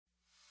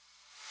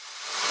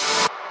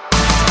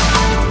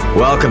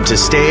Welcome to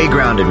Stay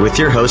Grounded with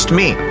your host,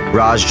 me,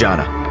 Raj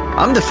Jana.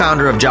 I'm the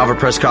founder of Java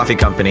Press Coffee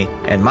Company,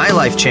 and my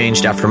life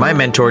changed after my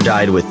mentor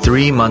died with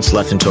 3 months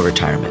left until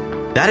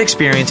retirement. That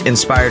experience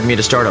inspired me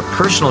to start a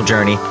personal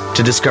journey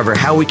to discover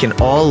how we can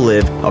all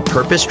live a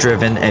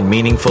purpose-driven and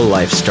meaningful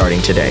life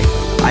starting today.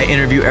 I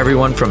interview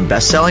everyone from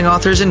best-selling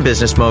authors and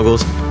business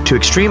moguls to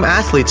extreme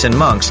athletes and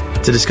monks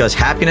to discuss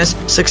happiness,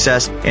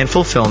 success, and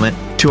fulfillment,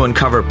 to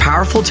uncover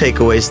powerful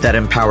takeaways that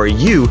empower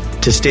you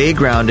to stay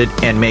grounded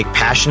and make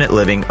passionate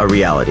living a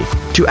reality.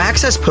 To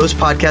access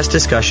post-podcast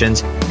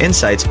discussions,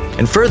 insights,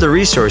 and further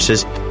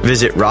resources,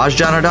 visit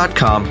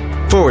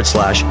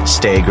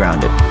rajjana.com/stay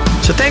grounded.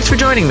 So thanks for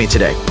joining me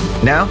today.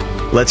 Now,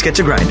 let's get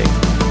to grinding.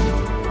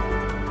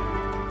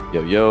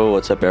 Yo,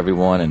 what's up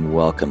everyone, and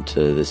welcome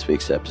to this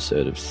week's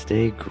episode of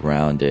Stay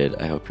Grounded.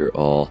 I hope you're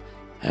all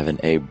having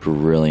a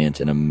brilliant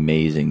and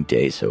amazing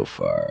day so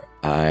far.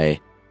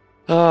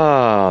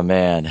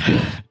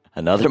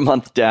 Another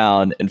month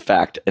down. In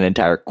fact, an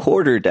entire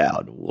quarter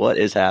down. What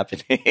is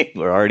happening?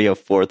 We're already a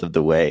fourth of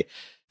the way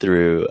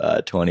through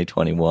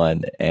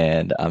 2021,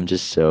 and I'm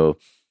just so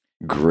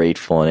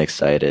grateful and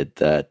excited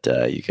that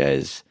you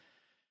guys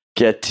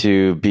get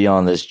to be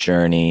on this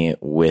journey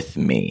with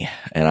me,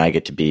 and I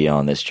get to be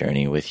on this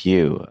journey with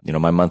you. You know,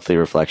 my monthly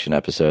reflection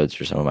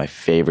episodes are some of my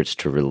favorites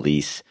to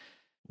release.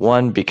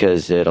 One,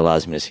 because it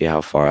allows me to see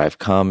how far I've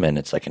come, and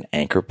it's like an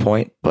anchor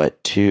point.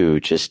 But two,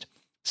 just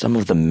some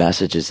of the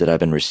messages that I've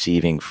been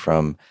receiving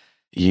from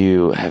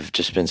you have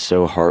just been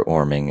so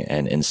heartwarming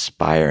and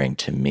inspiring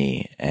to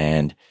me.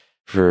 And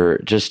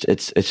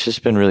it's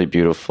just been really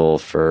beautiful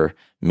for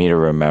me to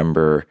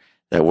remember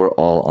that we're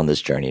all on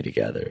this journey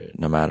together,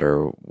 no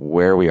matter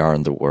where we are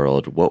in the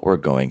world, what we're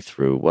going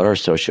through, what our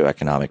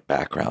socioeconomic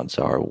backgrounds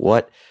are,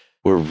 what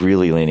we're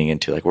really leaning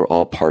into. Like, we're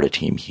all part of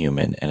Team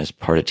Human, and as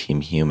part of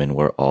Team Human,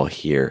 we're all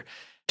here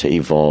to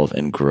evolve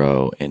and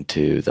grow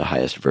into the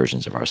highest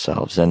versions of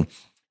ourselves. And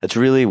that's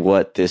really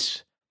what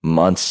this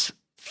month's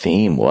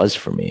theme was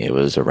for me. It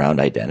was around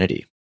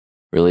identity,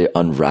 really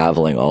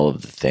unraveling all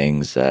of the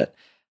things that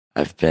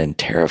I've been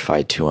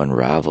terrified to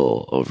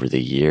unravel over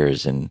the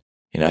years. And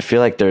I feel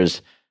like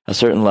there's a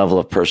certain level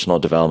of personal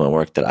development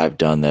work that I've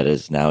done that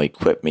has now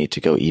equipped me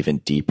to go even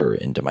deeper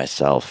into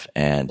myself.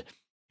 And,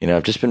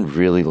 I've just been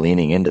really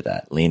leaning into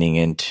that, leaning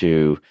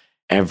into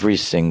every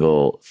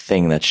single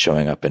thing that's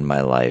showing up in my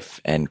life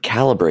and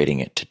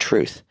calibrating it to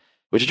truth,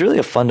 which is really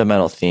a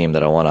fundamental theme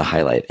that I want to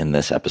highlight in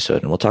this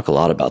episode. And we'll talk a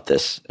lot about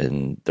this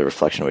in the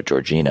reflection with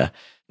Georgina.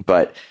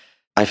 But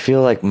I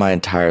feel like my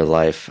entire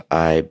life,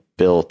 I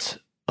built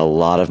a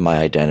lot of my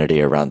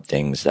identity around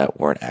things that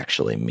weren't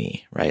actually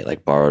me, right?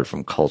 Like borrowed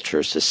from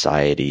culture,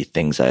 society,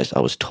 things I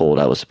was told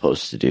I was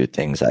supposed to do,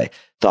 things I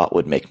thought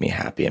would make me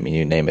happy. I mean,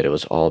 you name it, it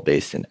was all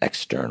based in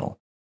external.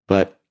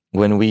 But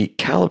when we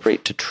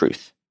calibrate to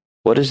truth,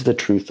 what is the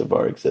truth of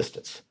our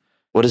existence?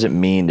 What does it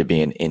mean to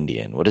be an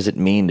Indian? What does it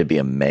mean to be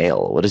a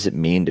male? What does it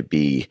mean to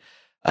be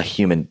a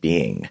human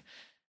being?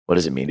 What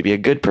does it mean to be a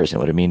good person?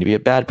 What does it mean to be a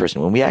bad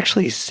person? When we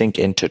actually sink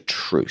into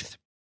truth,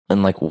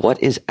 and like,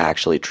 what is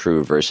actually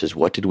true versus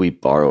what did we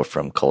borrow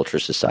from culture,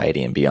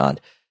 society, and beyond?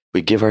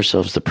 We give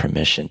ourselves the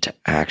permission to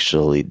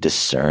actually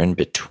discern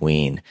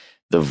between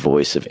the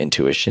voice of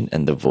intuition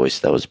and the voice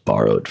that was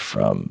borrowed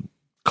from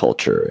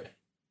culture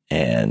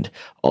and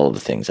all of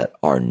the things that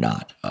are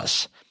not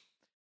us.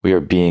 We are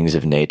beings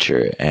of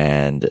nature,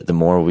 and the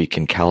more we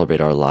can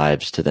calibrate our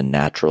lives to the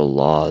natural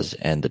laws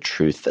and the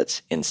truth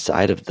that's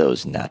inside of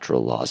those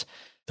natural laws,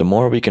 the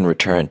more we can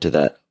return to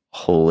that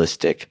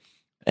holistic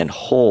and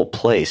whole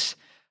place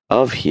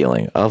of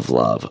healing, of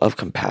love, of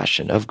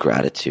compassion, of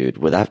gratitude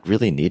without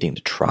really needing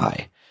to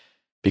try.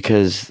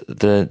 Because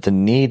the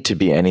need to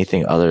be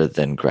anything other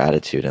than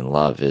gratitude and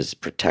love is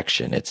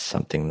protection. It's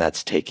something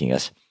that's taking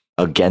us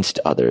against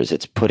others.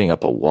 It's putting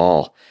up a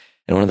wall.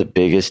 And one of the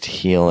biggest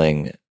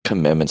healing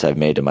commitments I've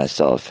made to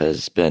myself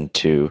has been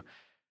to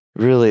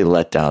really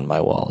let down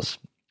my walls,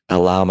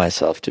 allow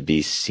myself to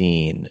be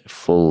seen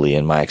fully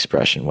in my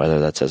expression, whether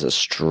that's as a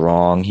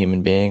strong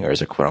human being or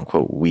as a quote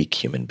unquote weak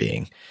human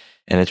being.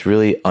 And it's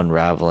really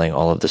unraveling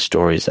all of the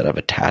stories that I've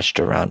attached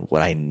around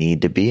what I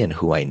need to be and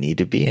who I need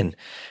to be and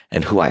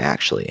who I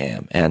actually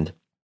am. And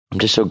I'm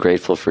just so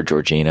grateful for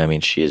Georgina. I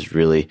mean, she is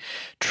really,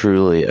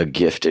 truly a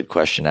gifted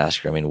question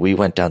asker. I mean, we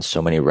went down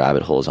so many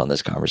rabbit holes on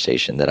this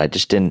conversation that I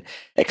just didn't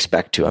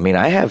expect to. I mean,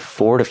 I have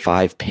 4 to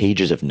 5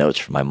 pages of notes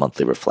for my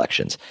monthly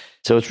reflections.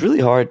 So it's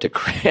really hard to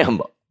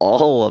cram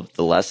all of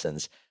the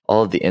lessons,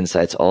 all of the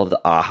insights, all of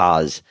the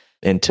ahas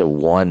into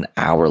 1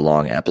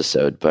 hour-long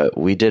episode. But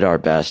we did our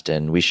best,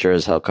 and we sure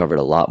as hell covered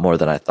a lot more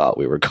than I thought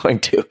we were going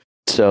to.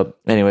 So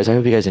anyways, I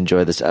hope you guys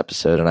enjoyed this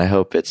episode, and I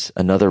hope it's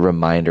another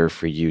reminder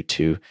for you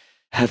to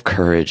have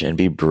courage and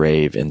be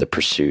brave in the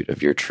pursuit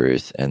of your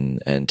truth,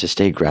 and to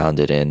stay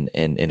grounded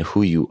in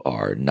who you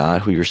are,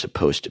 not who you're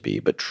supposed to be,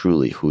 but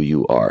truly who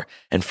you are,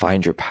 and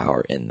find your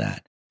power in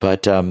that.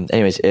 But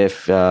anyways,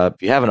 if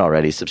you haven't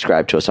already,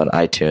 subscribe to us on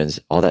iTunes.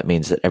 All that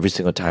means that every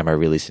single time I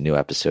release a new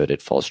episode,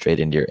 it falls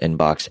straight into your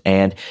inbox.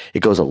 And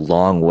it goes a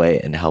long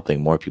way in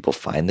helping more people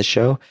find the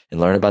show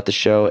and learn about the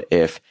show.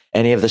 If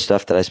any of the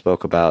stuff that I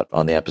spoke about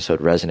on the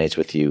episode resonates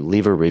with you,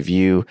 leave a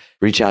review,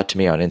 reach out to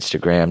me on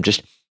Instagram.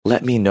 Just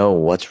let me know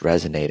what's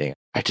resonating.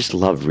 I just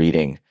love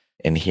reading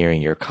and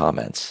hearing your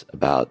comments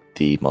about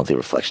the monthly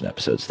reflection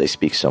episodes. They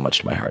speak so much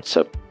to my heart.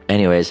 So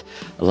anyways,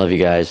 I love you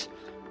guys.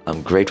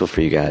 I'm grateful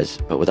for you guys,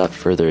 but without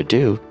further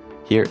ado,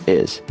 here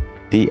is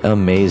the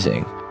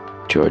amazing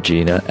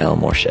Georgina L.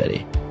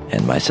 Morchetti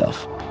and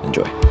myself.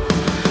 Enjoy.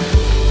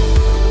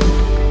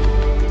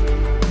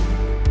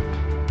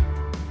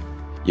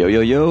 Yo, yo,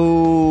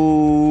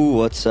 yo!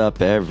 What's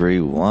up,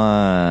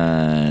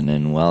 everyone?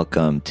 And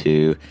welcome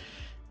to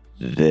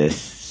this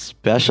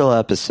special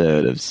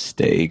episode of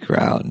Stay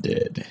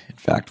Grounded. In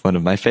fact, one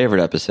of my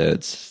favorite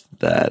episodes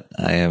that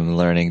I am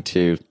learning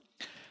to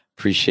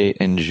appreciate,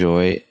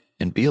 enjoy,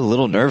 and be a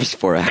little nervous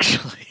for,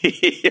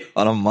 actually,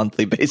 on a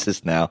monthly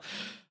basis now.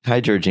 Hi,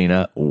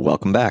 Georgina.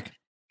 Welcome back.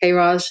 Hey,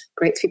 Raj.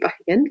 Great to be back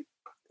again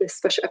for this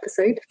special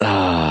episode.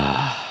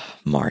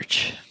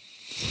 March.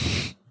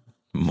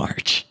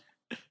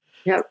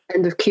 Yep,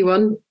 end of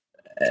Q1.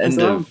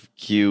 End of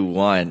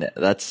Q1.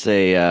 That's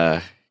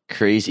a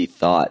crazy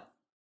thought.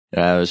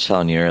 I was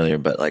telling you earlier,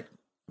 but like,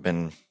 I've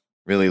been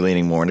really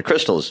leaning more into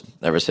crystals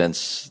ever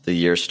since the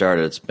year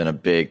started. It's been a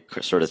big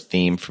sort of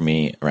theme for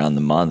me around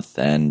the month,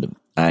 and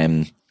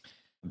I'm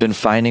been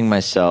finding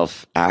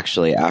myself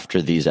actually after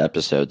these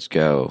episodes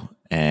go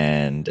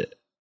and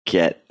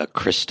get a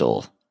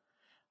crystal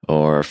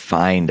or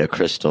find a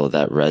crystal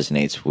that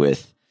resonates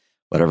with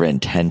whatever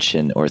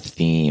intention or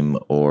theme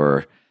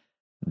or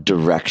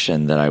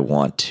direction that I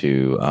want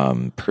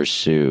to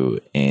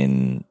pursue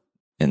in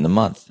the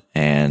month.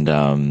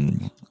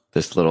 And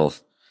this little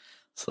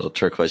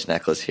turquoise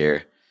necklace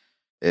here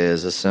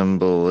is a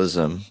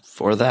symbolism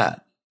for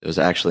that. It was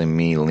actually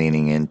me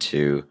leaning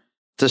into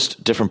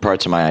just different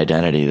parts of my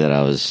identity that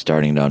I was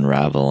starting to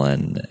unravel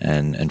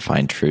and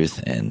find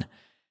truth in.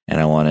 And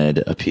I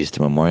wanted a piece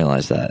to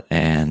memorialize that.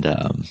 And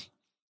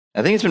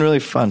I think it's been really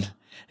fun.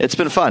 It's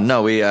been fun.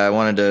 No, I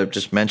wanted to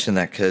just mention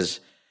that because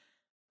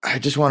I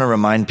just want to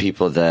remind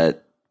people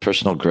that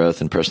personal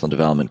growth and personal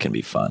development can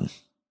be fun.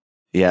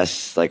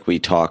 Yes, like we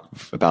talk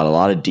about a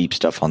lot of deep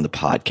stuff on the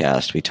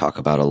podcast. We talk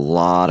about a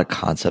lot of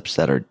concepts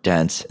that are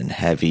dense and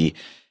heavy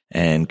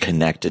and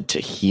connected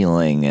to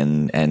healing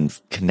and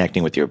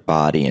connecting with your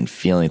body and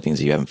feeling things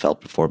that you haven't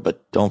felt before.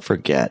 But don't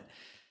forget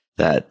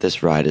that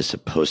this ride is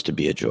supposed to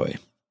be a joy.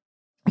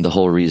 The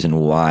whole reason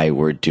why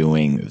we're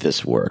doing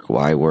this work,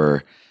 why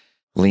we're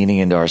leaning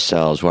into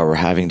ourselves, why we're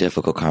having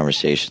difficult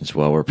conversations,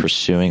 why we're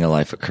pursuing a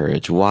life of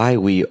courage, why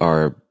we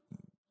are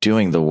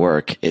doing the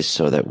work is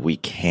so that we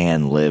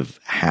can live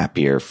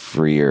happier,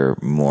 freer,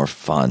 more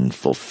fun,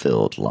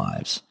 fulfilled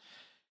lives.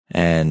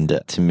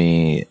 And to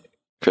me,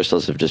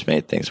 crystals have just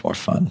made things more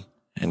fun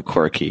and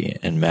quirky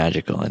and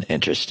magical and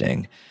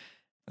interesting.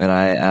 And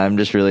I'm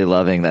just really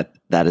loving that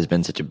has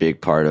been such a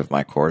big part of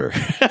my quarter.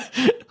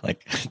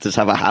 Like, just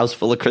have a house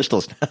full of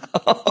crystals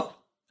now.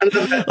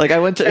 Like, I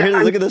went to,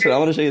 here, look at this one. I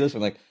want to show you this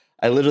one. Like,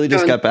 I literally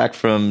just got back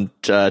from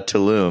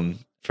Tulum,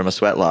 from a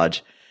sweat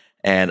lodge.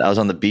 And I was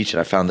on the beach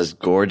and I found this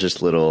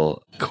gorgeous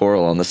little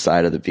coral on the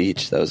side of the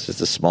beach. That was just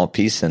a small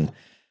piece. And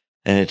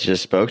it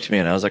just spoke to me.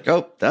 And I was like,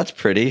 oh, that's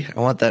pretty. I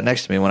want that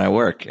next to me when I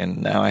work.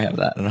 And now I have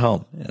that at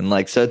home. And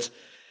like, so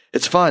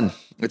it's fun.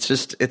 It's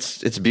just,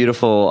 it's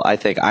beautiful. I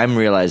think I'm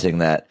realizing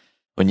that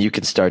when you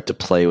can start to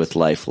play with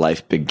life,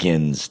 life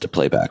begins to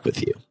play back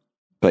with you.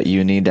 But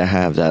you need to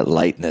have that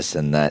lightness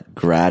and that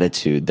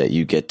gratitude that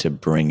you get to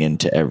bring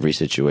into every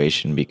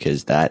situation,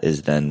 because that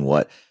is then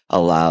what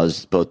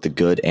allows both the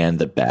good and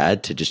the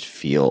bad to just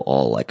feel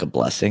all like a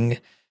blessing.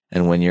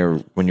 And when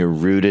you're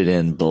rooted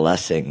in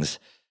blessings,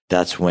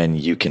 that's when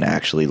you can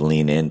actually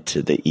lean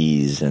into the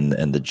ease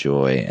and the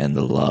joy and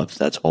the love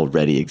that's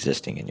already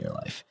existing in your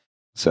life.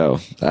 So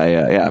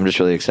I'm just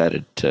really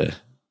excited to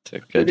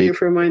go deep.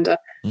 For a reminder.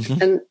 Mm-hmm.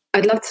 And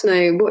I'd love to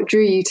know what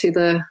drew you to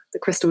the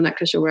crystal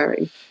necklace you're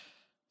wearing.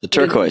 The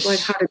turquoise. Like,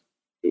 how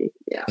did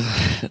yeah.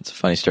 It's a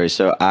funny story.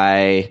 So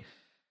I'm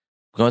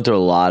going through a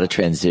lot of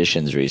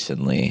transitions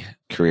recently,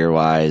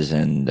 career-wise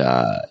and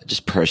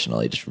just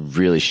personally, just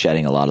really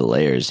shedding a lot of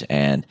layers.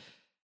 And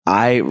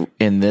I,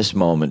 in this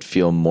moment,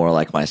 feel more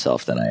like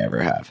myself than I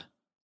ever have.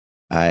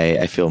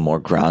 I feel more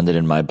grounded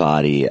in my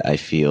body. I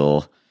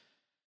feel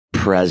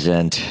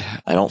present.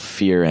 I don't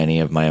fear any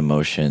of my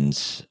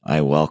emotions.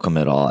 I welcome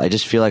it all. I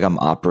just feel like I'm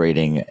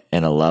operating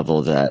in a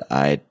level that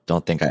I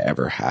don't think I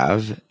ever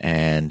have.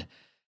 And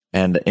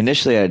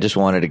initially I just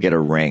wanted to get a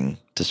ring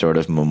to sort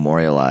of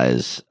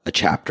memorialize a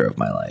chapter of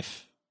my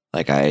life.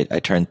 Like I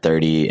turned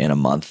 30 in a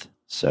month.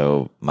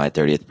 So my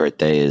 30th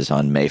birthday is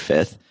on May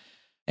 5th.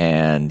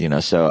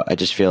 And, so I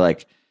just feel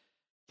like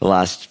the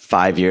last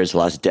 5 years, the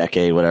last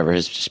decade, whatever,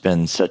 has just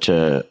been such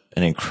an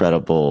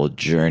incredible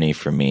journey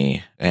for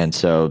me. And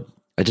so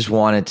I just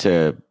wanted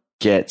to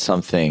get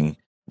something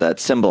that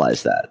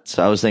symbolized that.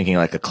 So I was thinking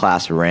like a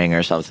class ring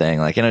or something,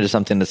 like, just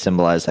something to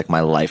symbolize like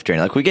my life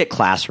journey. Like we get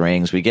class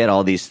rings, we get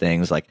all these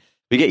things, like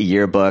we get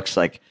yearbooks,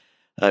 like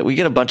we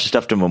get a bunch of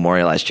stuff to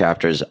memorialize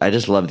chapters. I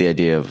just love the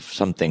idea of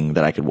something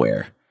that I could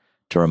wear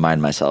to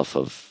remind myself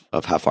of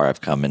how far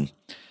I've come. And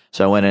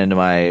so I went into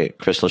my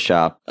crystal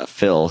shop,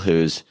 Phil,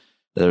 we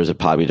did a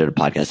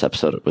podcast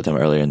episode with him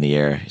earlier in the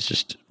year. He's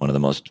just one of the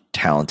most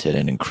talented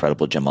and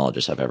incredible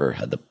gemologists I've ever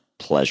had the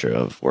pleasure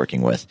of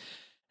working with.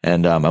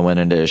 And I went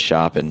into his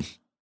shop and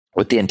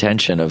with the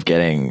intention of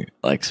getting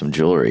like some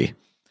jewelry.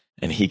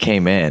 And he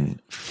came in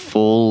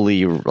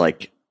fully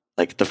like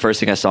the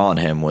first thing I saw on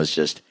him was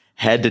just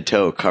head to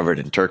toe covered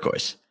in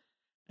turquoise.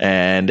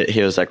 And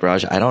he was like,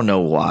 Raj, I don't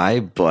know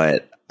why,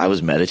 but I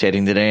was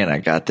meditating today and I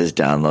got this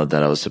download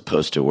that I was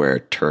supposed to wear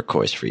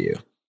turquoise for you.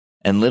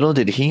 And little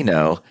did he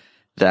know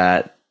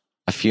that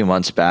a few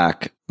months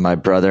back, my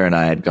brother and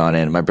I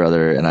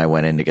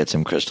went in to get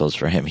some crystals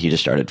for him. He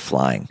just started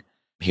flying.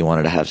 He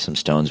wanted to have some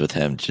stones with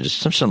him, to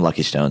just some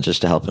lucky stones,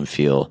 just to help him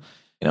feel,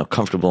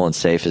 comfortable and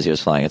safe as he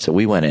was flying. And so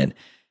we went in,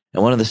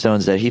 and one of the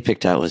stones that he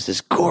picked out was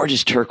this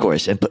gorgeous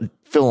turquoise, but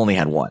Phil only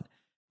had one.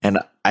 And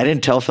I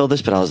didn't tell Phil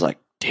this, but I was like,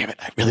 damn it,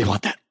 I really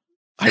want that.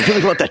 I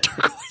really want that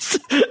turquoise.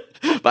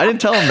 But I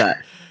didn't tell him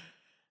that.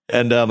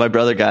 And my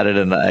brother got it,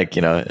 and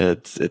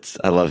it's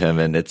I love him,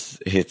 and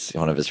it's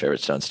one of his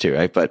favorite stones too,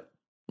 right? But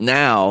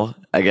now,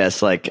 I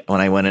guess, like when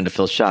I went into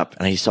Phil's shop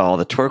and he saw all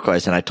the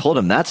turquoise, and I told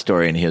him that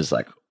story, and he was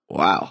like,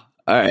 wow,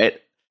 all right.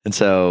 And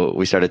so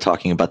we started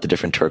talking about the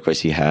different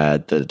turquoise he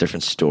had, the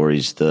different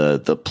stories,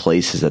 the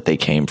places that they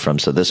came from.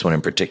 So this one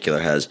in particular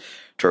has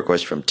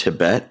turquoise from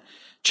Tibet,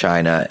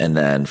 China, and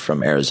then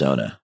from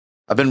Arizona.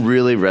 I've been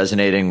really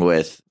resonating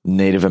with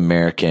Native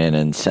American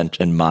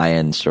and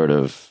Mayan sort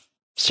of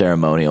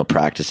ceremonial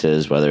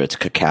practices, whether it's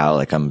cacao,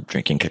 like I'm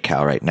drinking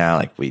cacao right now,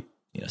 like we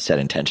set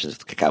intentions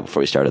with cacao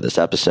before we started this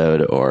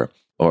episode, or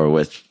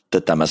with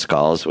the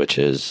temazcals, which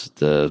is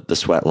the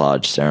sweat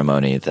lodge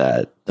ceremony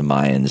that the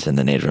Mayans and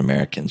the Native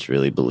Americans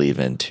really believe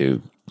in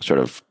to sort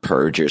of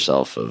purge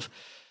yourself of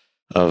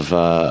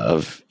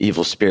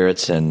evil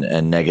spirits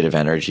and negative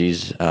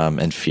energies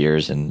and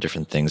fears and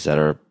different things that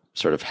are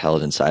sort of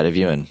held inside of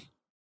you. And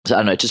so I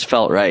don't know, it just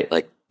felt right.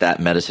 Like that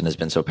medicine has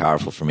been so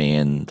powerful for me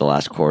in the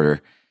last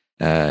quarter.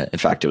 In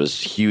fact, it was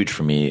huge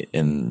for me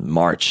in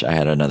March. I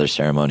had another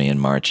ceremony in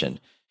March, and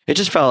it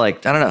just felt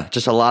like, I don't know,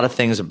 just a lot of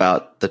things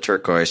about the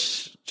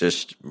turquoise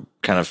just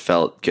kind of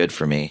felt good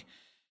for me.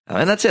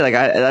 And that's it. Like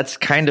that's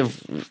kind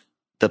of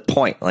the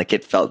point. Like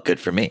it felt good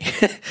for me,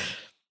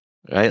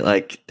 right?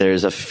 Like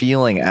there's a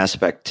feeling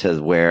aspect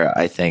to where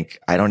I think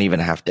I don't even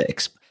have to,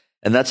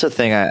 and that's the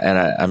thing.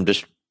 I'm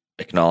just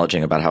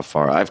acknowledging about how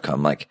far I've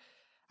come. Like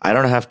I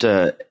don't have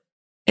to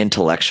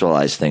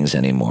intellectualize things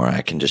anymore.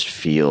 I can just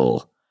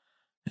feel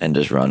and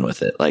just run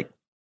with it. Like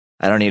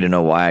I don't need to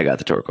know why I got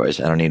the turquoise.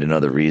 I don't need to know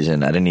the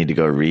reason. I didn't need to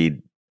go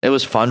read. It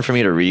was fun for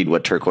me to read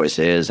what turquoise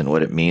is and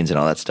what it means and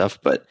all that stuff.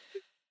 But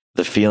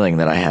the feeling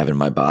that I have in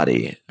my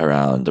body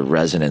around the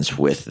resonance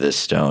with this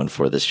stone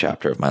for this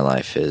chapter of my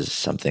life is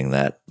something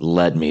that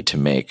led me to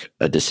make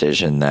a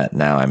decision that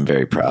now I'm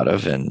very proud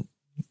of, and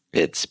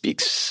it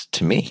speaks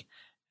to me.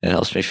 It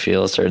helps me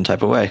feel a certain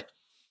type of way.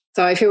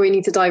 So I feel we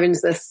need to dive into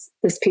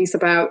this piece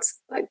about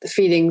like the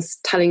feelings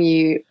telling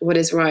you what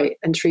is right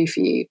and true for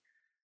you.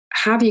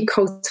 How have you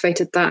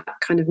cultivated that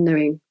kind of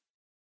knowing?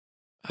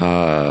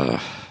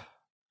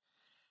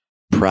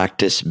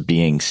 Practice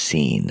being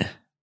seen.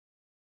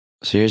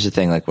 So here's the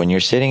thing, like when you're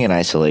sitting in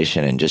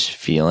isolation and just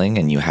feeling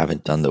and you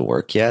haven't done the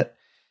work yet,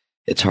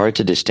 it's hard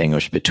to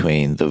distinguish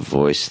between the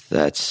voice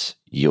that's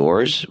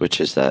yours, which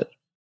is that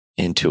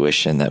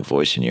intuition, that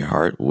voice in your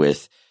heart,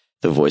 with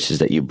the voices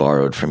that you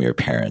borrowed from your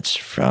parents,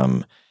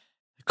 from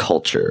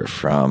culture,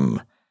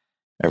 from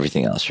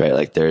everything else, right?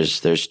 Like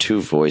there's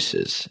two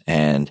voices,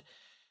 and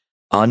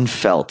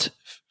unfelt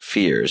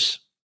fears,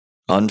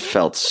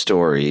 unfelt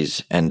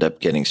stories end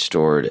up getting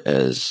stored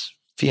as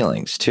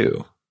feelings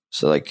too.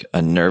 So like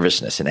a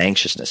nervousness, an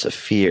anxiousness, a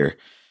fear,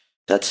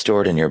 that's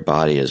stored in your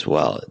body as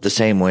well. The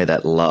same way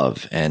that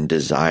love and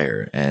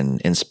desire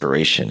and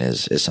inspiration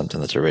is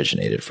something that's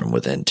originated from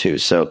within too.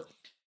 So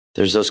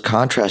there's those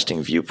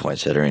contrasting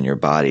viewpoints that are in your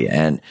body.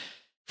 And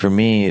for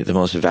me, the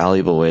most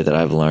valuable way that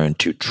I've learned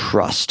to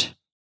trust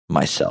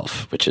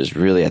myself, which is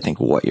really, I think,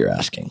 what you're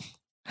asking.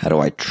 How do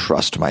I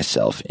trust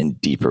myself in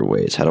deeper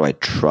ways? How do I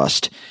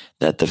trust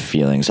that the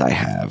feelings I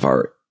have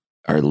are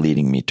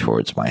leading me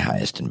towards my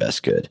highest and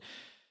best good?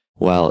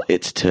 Well,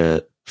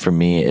 for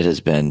me, it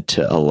has been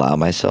to allow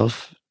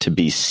myself to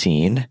be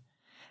seen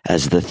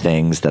as the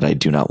things that I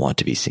do not want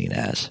to be seen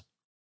as.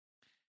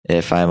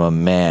 If I'm a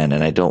man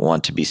and I don't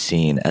want to be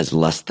seen as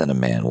less than a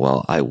man,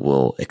 well, I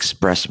will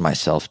express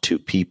myself to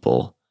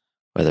people,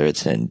 whether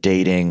it's in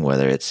dating,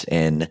 whether it's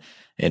in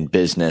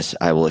business.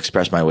 I will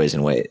express my ways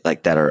in ways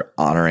like that are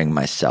honoring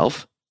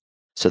myself,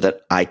 so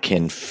that I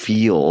can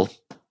feel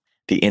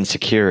the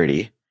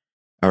insecurity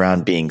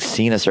around being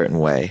seen a certain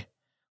way,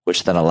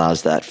 which then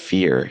allows that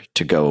fear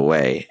to go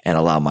away and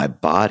allow my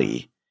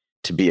body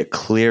to be a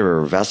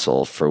clearer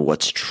vessel for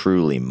what's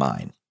truly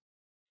mine.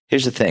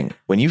 Here's the thing.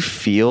 When you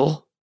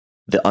feel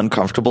the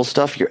uncomfortable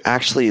stuff, you're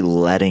actually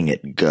letting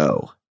it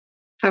go.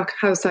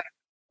 How so?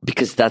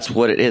 Because that's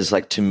what it is.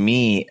 Like, to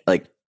me,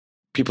 like,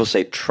 people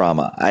say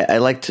trauma. I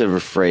like to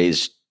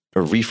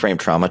reframe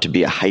trauma to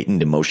be a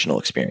heightened emotional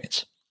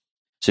experience.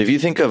 So if you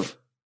think of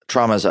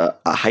trauma as a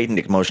heightened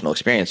emotional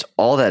experience,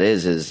 all that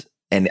is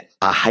a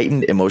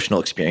heightened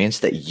emotional experience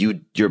that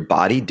your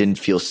body didn't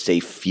feel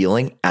safe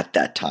feeling at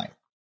that time.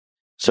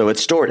 So it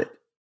stored it.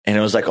 And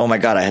it was like, oh my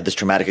God, I had this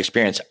traumatic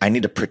experience. I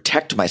need to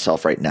protect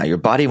myself right now. Your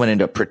body went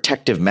into a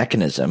protective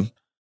mechanism,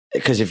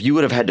 because if you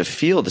would have had to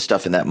feel the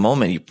stuff in that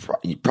moment,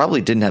 you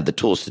probably didn't have the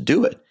tools to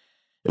do it.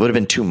 It would have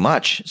been too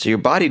much. So your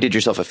body did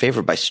yourself a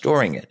favor by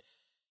storing it.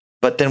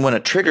 But then when a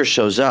trigger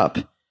shows up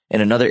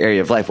in another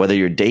area of life, whether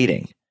you're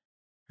dating,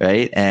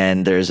 right?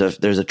 And there's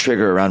a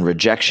trigger around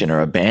rejection or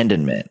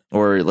abandonment,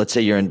 or let's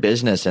say you're in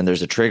business and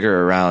there's a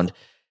trigger around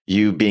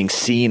you being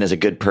seen as a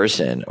good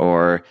person,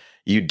 or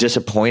you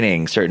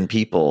disappointing certain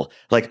people.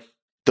 Like,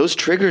 those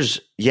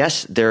triggers,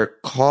 yes, they're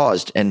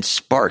caused and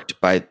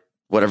sparked by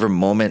whatever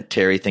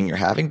momentary thing you're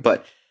having,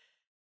 but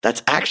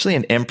that's actually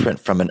an imprint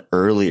from an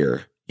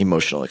earlier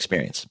emotional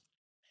experience.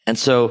 And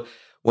so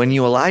when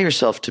you allow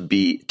yourself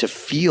to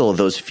feel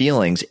those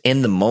feelings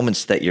in the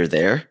moments that you're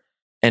there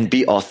and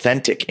be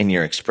authentic in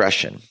your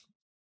expression,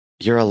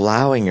 you're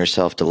allowing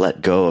yourself to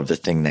let go of the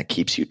thing that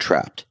keeps you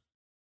trapped.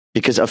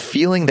 Because a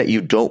feeling that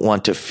you don't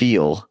want to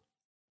feel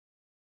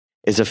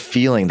is a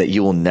feeling that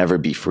you will never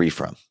be free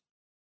from.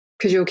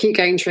 Because you'll keep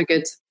getting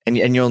triggered. And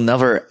you'll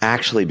never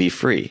actually be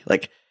free.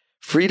 Like,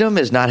 freedom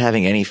is not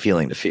having any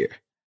feeling to fear.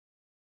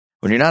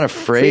 When you're not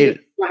afraid,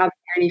 not having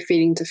any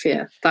feeling to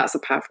fear. That's a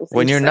powerful thing.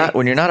 When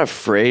you're not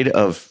afraid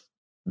of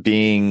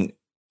being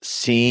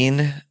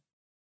seen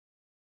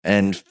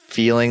and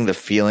feeling the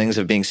feelings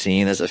of being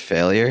seen as a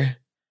failure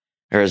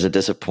or as a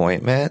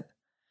disappointment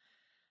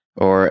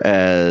or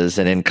as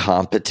an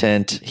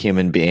incompetent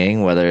human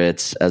being, whether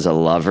it's as a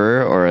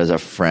lover or as a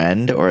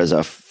friend or as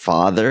a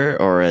father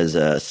or as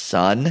a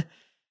son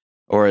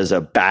or as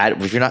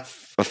if you're not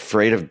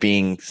afraid of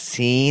being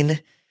seen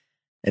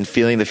and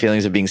feeling the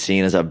feelings of being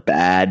seen as a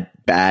bad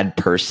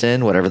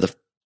person, whatever the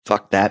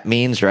fuck that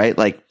means, right?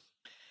 Like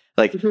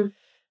mm-hmm.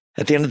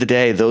 At the end of the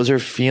day, those are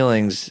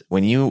feelings.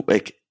 When you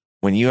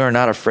are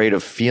not afraid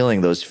of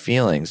feeling those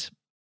feelings,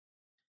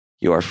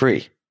 you are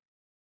free.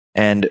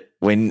 And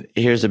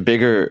here's a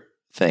bigger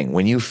thing.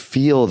 When you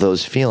feel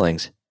those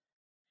feelings,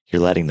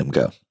 you're letting them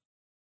go.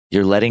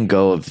 You're letting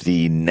go of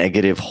the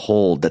negative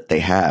hold that they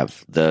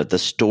have, the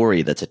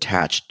story that's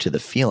attached to the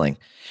feeling.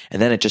 And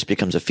then it just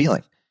becomes a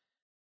feeling.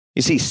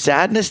 You see,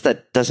 sadness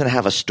that doesn't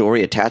have a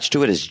story attached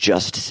to it is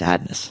just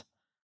sadness.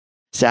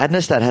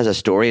 Sadness that has a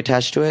story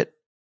attached to it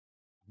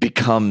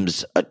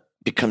becomes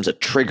a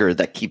trigger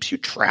that keeps you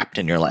trapped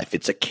in your life.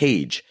 It's a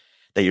cage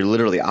that you're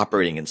literally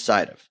operating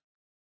inside of.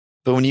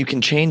 But when you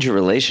can change your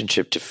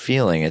relationship to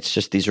feeling, it's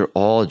just, these are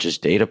all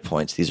just data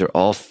points. These are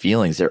all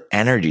feelings. They're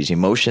energies.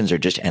 Emotions are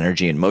just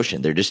energy in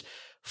motion. They're just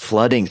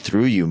flooding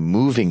through you,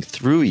 moving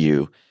through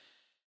you.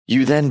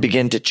 You then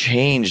begin to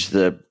change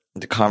the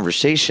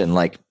conversation.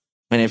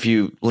 And if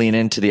you lean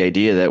into the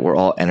idea that we're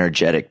all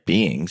energetic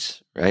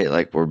beings, right?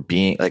 Like,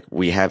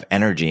 we have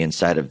energy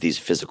inside of these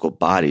physical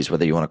bodies,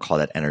 whether you want to call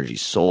that energy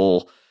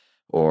soul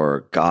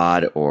or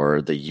God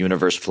or the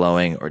universe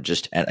flowing or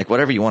just like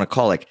whatever you want to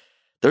call, like,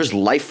 there's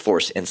life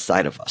force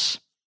inside of us.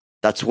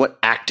 That's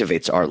what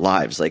activates our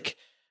lives. Like,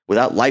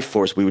 without life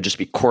force, we would just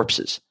be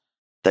corpses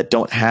that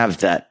don't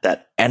have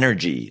that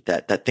energy,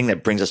 that thing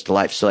that brings us to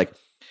life. So, like, at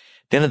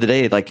the end of the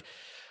day, like,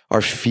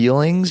 our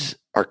feelings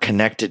are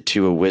connected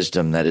to a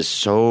wisdom that is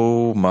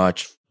so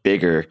much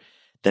bigger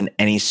than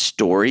any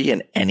story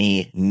and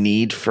any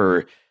need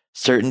for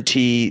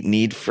certainty,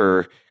 need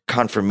for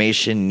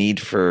confirmation,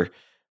 need for,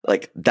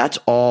 like, that's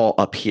all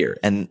up here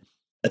and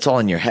that's all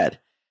in your head.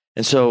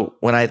 And so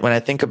when I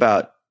think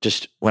about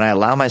just when I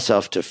allow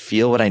myself to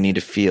feel what I need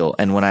to feel,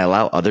 and when I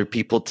allow other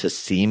people to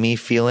see me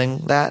feeling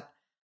that,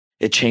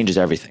 it changes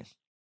everything.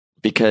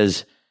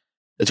 Because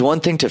it's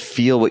one thing to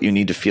feel what you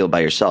need to feel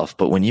by yourself,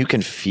 but when you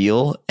can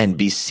feel and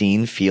be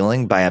seen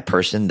feeling by a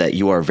person that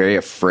you are very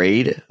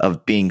afraid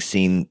of being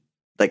seen,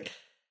 like,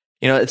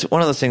 it's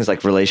one of those things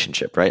like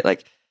relationship, right?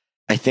 Like,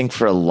 I think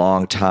for a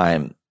long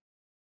time,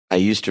 I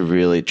used to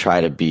really try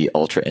to be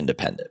ultra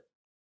independent.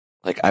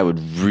 Like, I would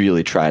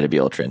really try to be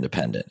ultra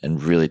independent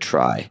and really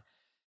try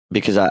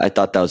because I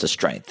thought that was a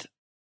strength.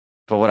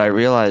 But what I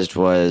realized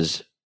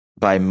was,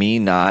 by me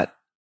not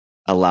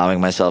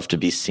allowing myself to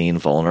be seen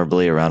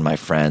vulnerably around my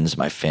friends,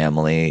 my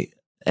family,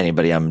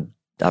 anybody I'm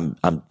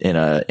in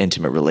an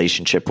intimate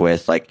relationship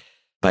with, like,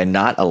 by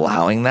not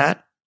allowing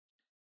that,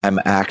 I'm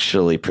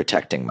actually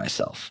protecting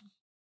myself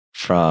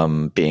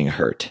from being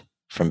hurt,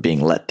 from being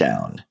let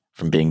down,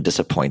 from being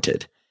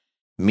disappointed.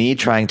 Me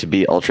trying to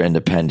be ultra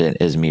independent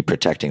is me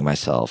protecting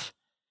myself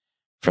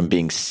from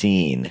being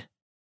seen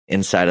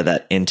inside of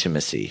that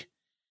intimacy,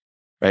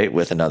 right,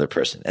 with another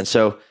person. And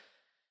so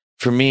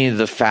for me,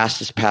 the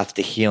fastest path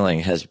to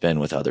healing has been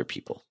with other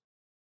people.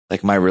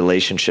 Like, my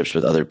relationships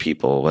with other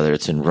people, whether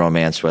it's in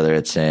romance, whether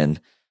it's in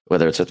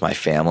whether it's with my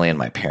family and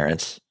my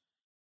parents,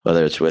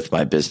 whether it's with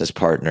my business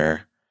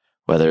partner,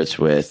 whether it's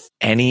with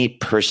any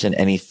person,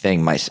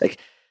 anything,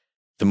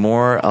 the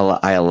more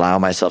I allow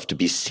myself to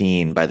be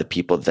seen by the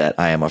people that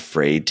I am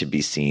afraid to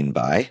be seen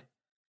by,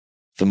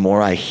 the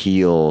more I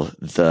heal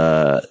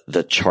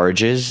the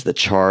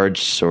charged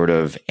sort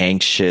of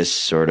anxious,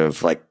 sort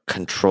of like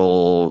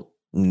control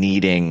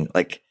needing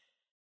like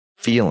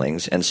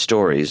feelings and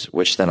stories,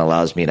 which then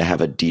allows me to have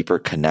a deeper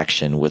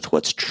connection with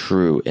what's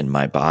true in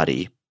my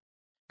body.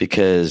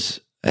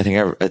 Because I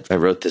think I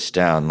wrote this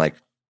down. Like,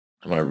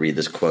 I want to read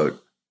this quote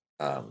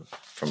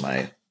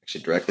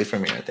directly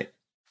from here, I think.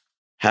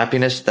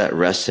 Happiness that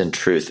rests in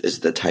truth is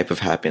the type of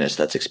happiness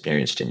that's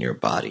experienced in your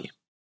body.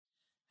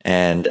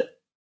 And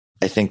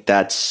I think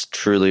that's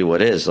truly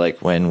what is. Like,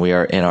 when we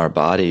are in our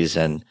bodies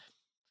and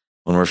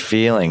when we're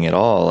feeling it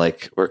all,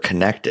 like, we're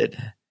connected.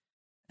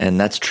 And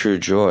that's true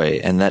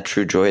joy. And that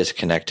true joy is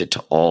connected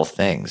to all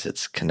things.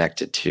 It's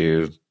connected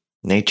to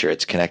nature.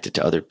 It's connected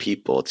to other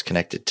people. It's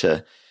connected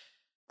to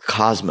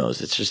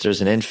cosmos. It's just,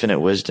 there's an infinite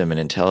wisdom and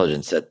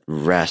intelligence that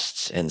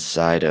rests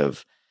inside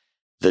of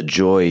the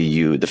joy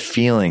the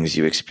feelings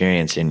you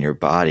experience in your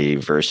body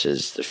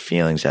versus the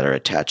feelings that are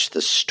attached to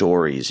the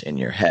stories in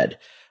your head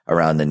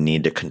around the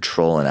need to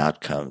control an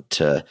outcome,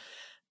 to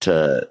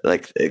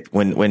like,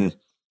 when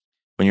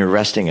you're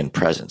resting in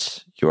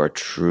presence, you are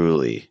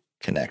truly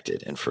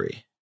connected and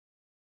free.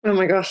 Oh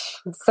my gosh,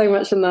 so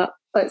much in that,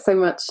 like, so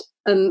much.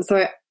 And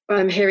so what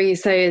I'm hearing you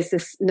say is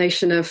this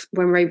notion of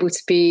when we're able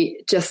to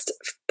be just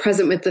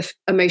present with the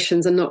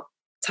emotions and not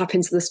tap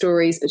into the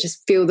stories, but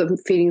just feel the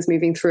feelings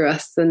moving through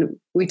us, then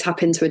we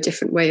tap into a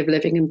different way of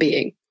living and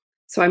being.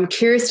 So I'm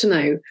curious to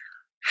know,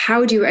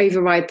 how do you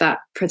override that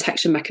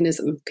protection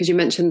mechanism? Because you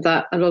mentioned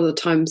that a lot of the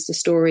times the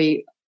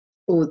story,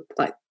 or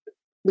like,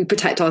 we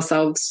protect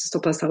ourselves to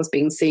stop ourselves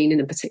being seen in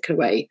a particular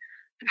way.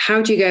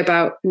 How do you go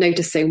about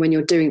noticing when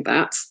you're doing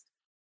that?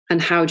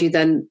 And how do you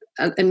then,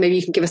 and maybe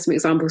you can give us some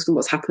examples from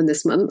what's happened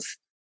this month,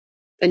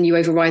 and you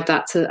override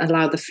that to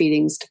allow the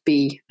feelings to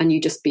be, and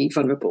you just be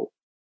vulnerable?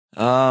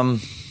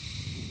 There's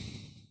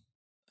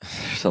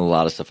a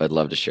lot of stuff I'd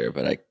love to share,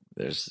 but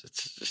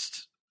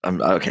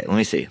okay. Let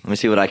me see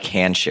what I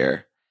can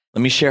share.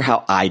 Let me share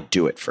how I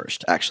do it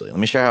first. Actually, let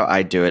me share how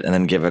I do it and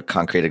then give a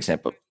concrete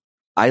example.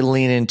 I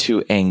lean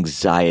into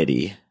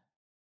anxiety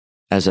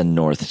as a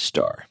North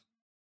Star.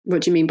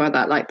 What do you mean by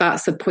that? Like,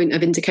 that's a point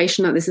of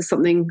indication that this is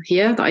something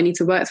here that I need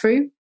to work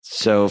through?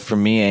 So for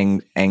me,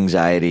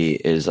 anxiety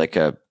is like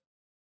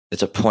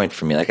it's a point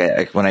for me.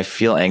 Like, when I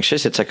feel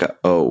anxious, it's like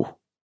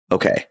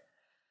okay,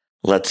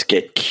 let's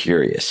get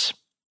curious.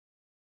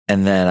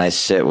 And then I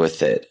sit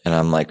with it and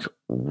I'm like,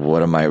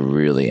 what am I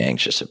really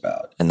anxious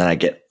about? And then I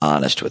get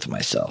honest with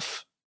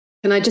myself.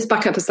 Can I just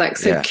back up a sec?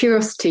 So yeah.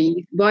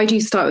 Curiosity, why do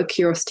you start with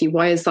curiosity?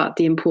 Why is that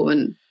the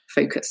important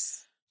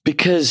focus?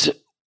 Because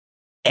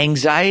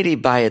anxiety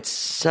by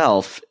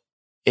itself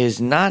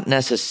is not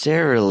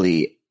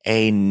necessarily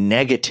a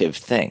negative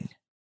thing.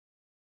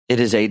 It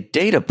is a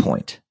data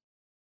point.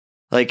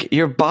 Like,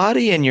 your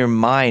body and your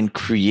mind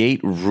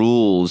create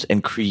rules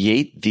and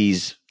create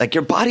these, like,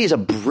 your body is a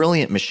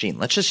brilliant machine.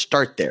 Let's just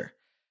start there.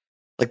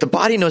 Like, the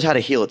body knows how to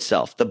heal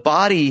itself. The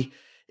body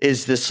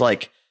is this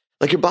like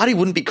your body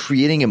wouldn't be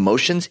creating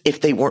emotions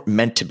if they weren't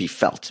meant to be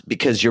felt,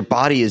 because your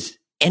body is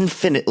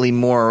infinitely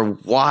more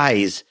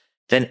wise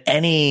than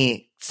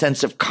any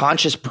sense of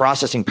conscious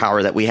processing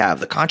power that we have.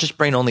 The conscious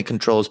brain only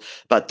controls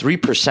about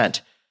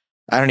 3%.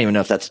 I don't even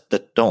know if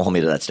don't hold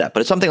me to that stat,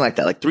 but it's something like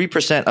that. Like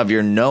 3% of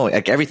your knowing,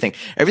 like everything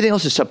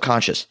else is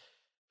subconscious.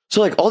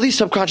 So like all these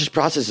subconscious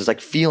processes,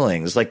 like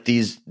feelings, like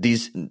these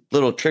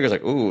little triggers,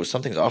 like, ooh,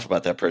 something's off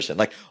about that person.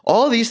 Like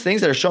all these things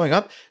that are showing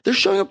up, they're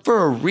showing up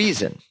for a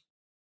reason,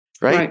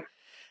 right?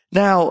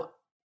 Now,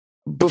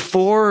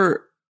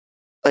 before,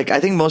 like,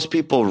 I think most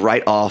people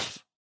write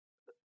off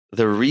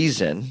the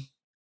reason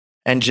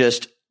and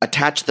just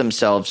attach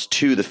themselves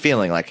to the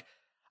feeling. Like,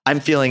 I'm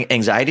feeling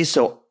anxiety,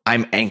 so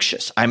I'm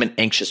anxious. I'm an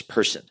anxious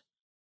person.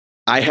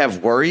 I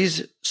have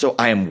worries, so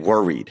I am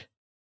worried.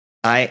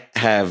 I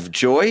have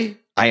joy,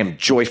 I am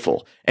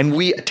joyful. And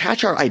we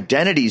attach our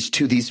identities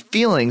to these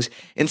feelings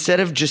instead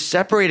of just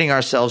separating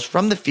ourselves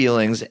from the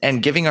feelings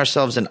and giving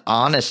ourselves an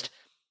honest,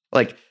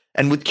 like,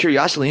 and with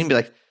curiosity, and be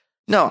like,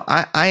 no,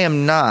 I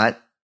am not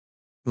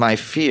my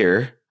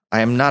fear.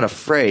 I am not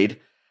afraid.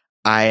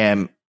 I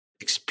am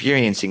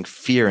experiencing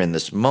fear in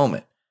this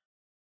moment.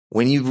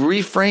 When you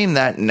reframe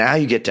that, now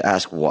you get to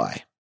ask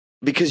why.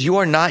 Because you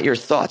are not your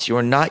thoughts. You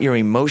are not your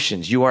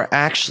emotions. You are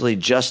actually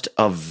just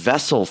a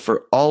vessel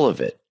for all of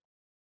it.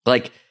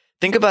 Like,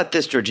 think about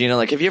this, Georgina.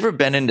 Like, have you ever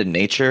been into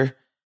nature,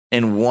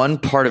 in one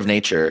part of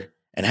nature,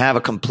 and have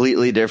a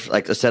completely different,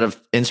 like, a set of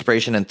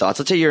inspiration and thoughts?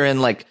 Let's say you're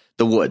in, like,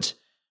 the woods,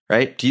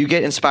 right? Do you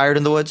get inspired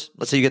in the woods?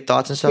 Let's say you get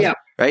thoughts and stuff,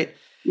 right?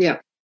 Yeah.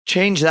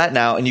 Change that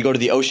now and you go to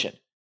the ocean.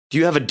 Do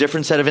you have a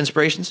different set of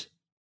inspirations?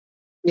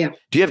 Yeah.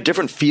 Do you have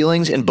different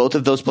feelings in both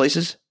of those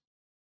places?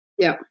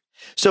 Yeah.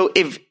 So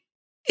if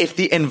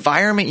the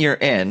environment you're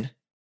in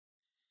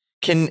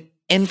can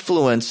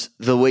influence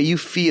the way you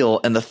feel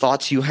and the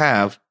thoughts you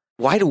have,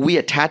 why do we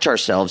attach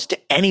ourselves to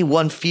any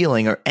one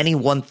feeling or any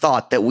one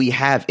thought that we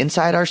have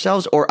inside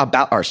ourselves or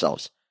about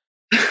ourselves?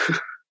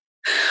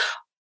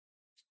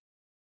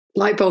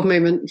 Light bulb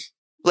moment.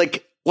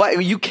 Like, why?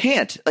 You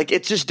can't. Like,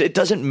 it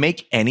doesn't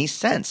make any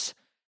sense.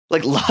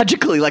 Like,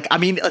 logically,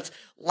 let's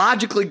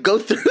logically go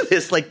through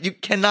this. Like, you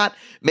cannot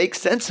make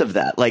sense of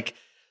that. Like,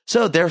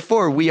 so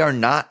therefore, we are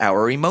not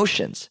our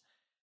emotions.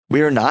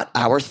 We are not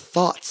our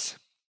thoughts.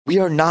 We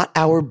are not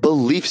our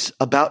beliefs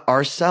about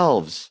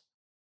ourselves.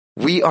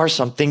 We are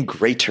something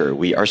greater.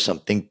 We are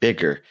something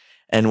bigger.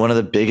 And one of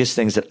the biggest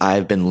things that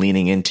I've been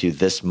leaning into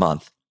this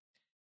month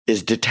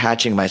is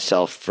detaching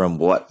myself from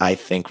what I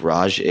think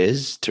Raj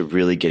is to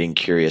really getting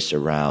curious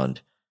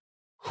around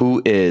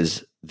who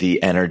is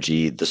the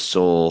energy, the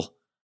soul,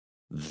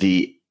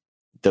 the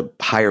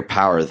higher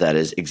power that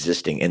is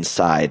existing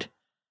inside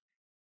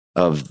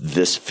of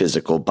this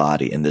physical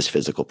body and this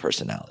physical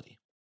personality.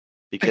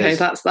 Because, okay,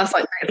 that's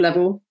like next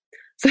level.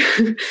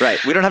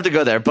 Right. We don't have to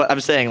go there, but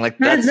I'm saying like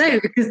that's... No,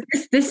 because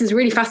this is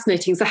really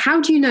fascinating. So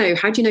how do you know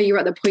you're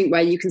at the point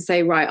where you can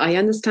say, right, I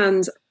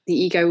understand the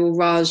ego or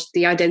Raj,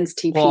 the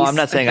identity piece. Well, I'm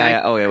not saying wait.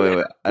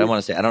 I don't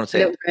want to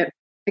say it.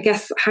 I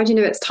guess, how do you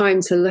know it's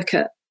time to look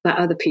at that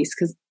other piece?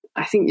 Because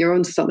I think you're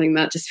onto something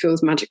that just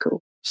feels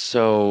magical.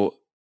 So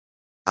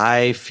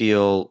I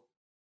feel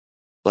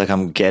like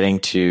I'm getting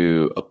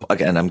to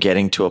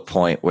a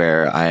point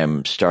where I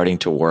am starting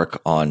to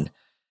work on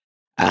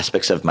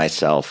aspects of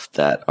myself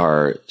that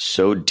are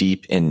so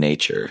deep in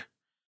nature.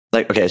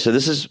 Like, okay, so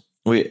this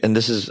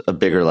is a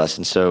bigger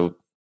lesson. So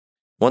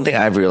one thing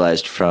I've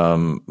realized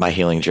from my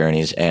healing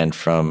journeys and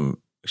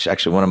from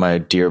actually one of my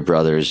dear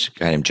brothers, a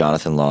guy named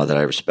Jonathan Law that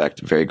I respect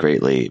very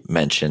greatly,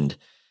 mentioned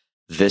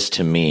this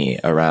to me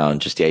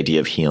around just the idea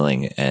of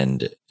healing.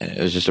 And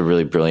it was just a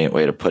really brilliant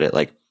way to put it.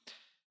 Like,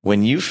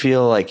 when you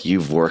feel like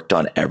you've worked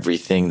on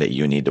everything that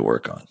you need to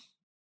work on,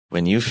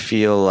 when you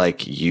feel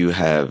like you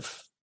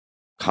have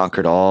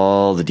conquered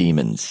all the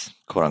demons,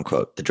 quote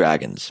unquote, the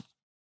dragons,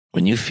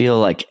 when you feel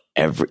like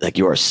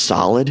you are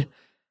solid,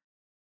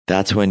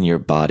 that's when your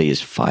body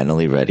is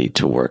finally ready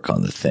to work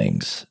on the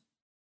things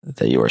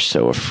that you are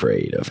so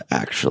afraid of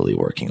actually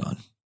working on.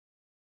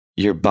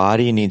 Your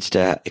body needs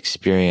to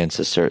experience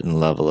a certain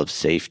level of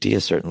safety,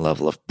 a certain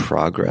level of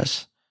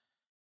progress,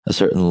 a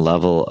certain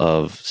level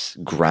of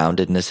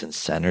groundedness and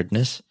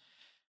centeredness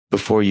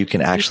before you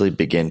can actually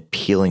begin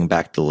peeling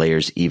back the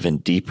layers even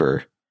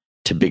deeper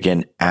to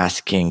begin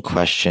asking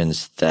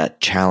questions that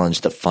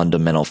challenge the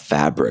fundamental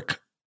fabric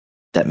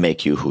that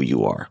make you who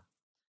you are.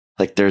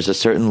 Like, there's a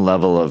certain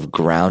level of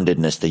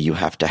groundedness that you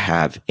have to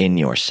have in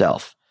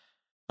yourself,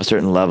 a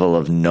certain level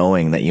of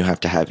knowing that you have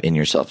to have in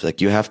yourself.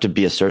 Like, you have to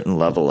be a certain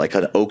level, like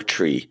an oak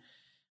tree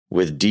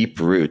with deep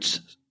roots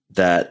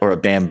or a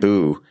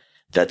bamboo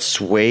that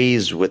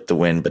sways with the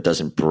wind but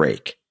doesn't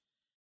break.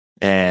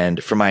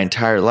 And for my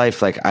entire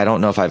life, like, I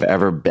don't know if I've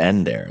ever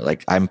been there.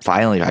 Like, I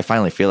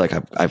finally feel like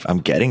I'm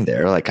getting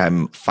there. Like,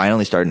 I'm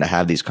finally starting to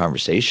have these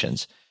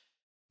conversations.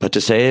 But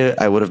to say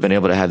I would have been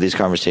able to have these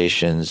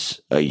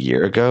conversations a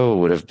year ago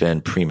would have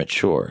been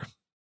premature.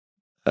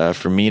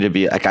 For me to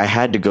be like, I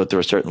had to go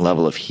through a certain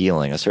level of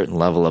healing, a certain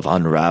level of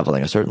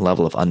unraveling, a certain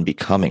level of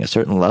unbecoming, a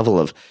certain level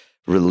of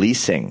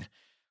releasing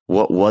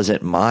what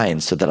wasn't mine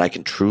so that I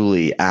can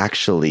truly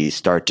actually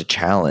start to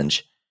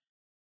challenge.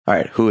 All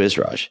right, who is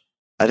Raj?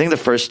 I think the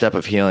first step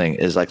of healing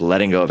is like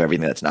letting go of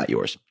everything that's not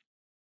yours.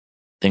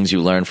 Things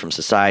you learn from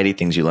society,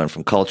 things you learn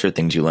from culture,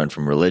 things you learn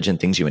from religion,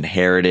 things you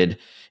inherited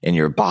in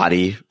your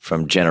body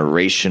from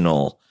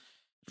generational,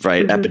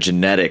 right,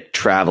 epigenetic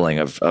traveling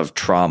of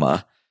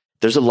trauma.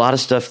 There's a lot of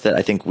stuff that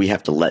I think we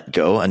have to let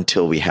go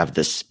until we have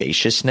this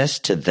spaciousness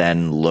to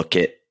then look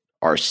at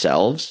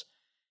ourselves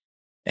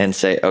and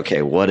say,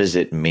 okay, what does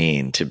it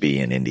mean to be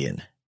an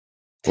Indian?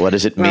 What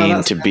does it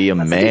mean to be a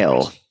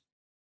male?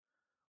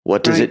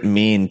 What does it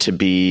mean to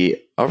be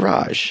a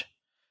Raj?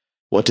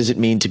 What does it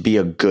mean to be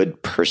a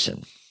good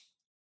person?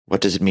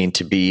 What does it mean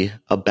to be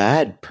a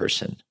bad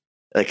person?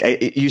 Like,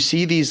 you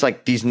see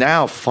these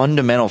now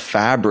fundamental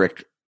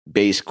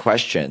fabric-based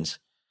questions,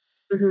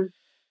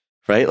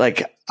 right?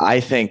 Like, I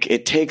think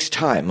it takes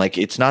time. Like,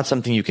 it's not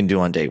something you can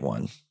do on day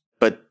one.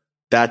 But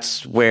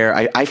that's where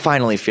I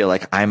finally feel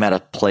like I'm at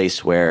a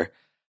place where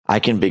I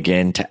can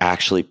begin to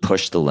actually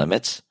push the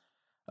limits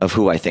of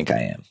who I think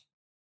I am.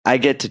 I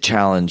get to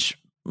challenge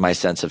my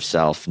sense of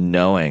self,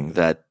 knowing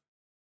that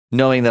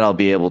I'll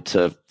be able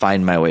to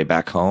find my way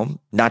back home,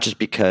 not just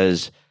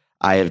because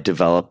I have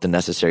developed the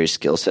necessary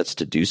skill sets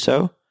to do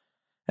so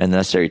and the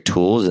necessary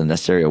tools and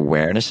necessary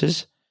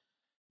awarenesses,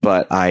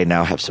 but I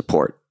now have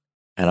support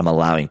and I'm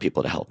allowing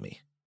people to help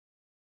me.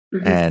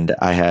 And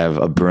I have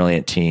a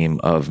brilliant team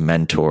of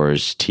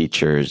mentors,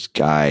 teachers,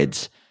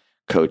 guides,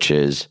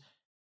 coaches,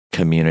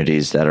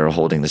 communities that are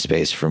holding the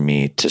space for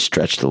me to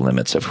stretch the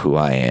limits of who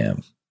I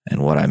am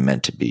and what I'm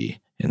meant to be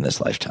in this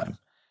lifetime.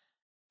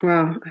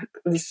 Wow,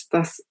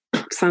 that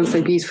sounds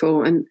so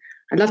beautiful. And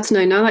I'd love to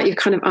know, now that you're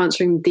kind of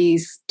answering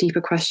these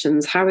deeper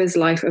questions, how is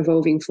life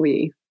evolving for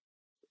you?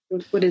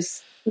 What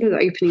is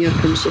opening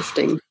up and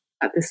shifting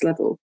at this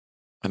level?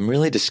 I'm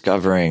really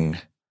discovering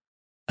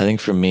I think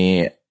for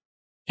me,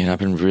 I've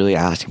been really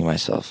asking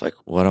myself, like,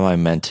 what am I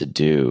meant to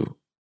do?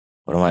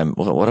 Who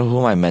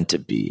am I meant to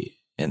be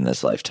in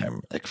this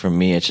lifetime? Like for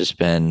me, it's just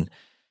been,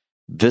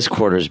 this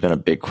quarter has been a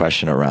big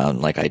question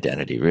around like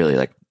identity, really,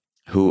 like,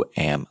 who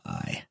am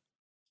I?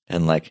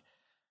 And like,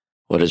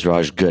 what is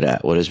Raj good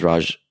at? What is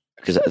Raj,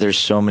 because there's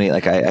so many,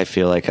 like, I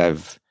feel like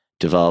I've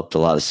developed a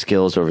lot of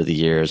skills over the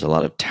years, a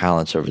lot of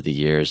talents over the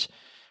years.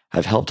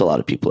 I've helped a lot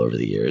of people over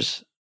the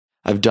years.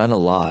 I've done a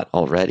lot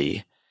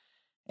already.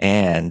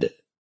 And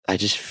I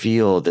just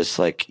feel this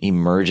like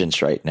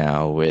emergence right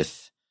now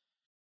with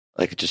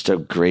like just a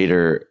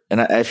greater,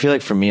 and I feel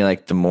like for me,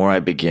 like the more I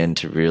begin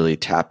to really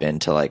tap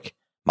into like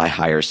my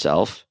higher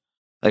self,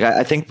 like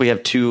I think we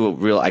have two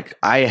real, like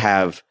I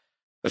have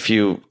a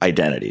few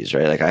identities,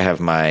 right? Like I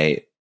have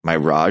my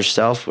Raj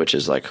self, which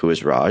is like, who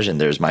is Raj? And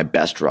there's my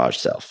best Raj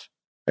self,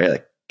 right?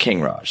 Like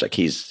King Raj, like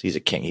he's a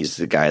king. He's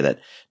the guy that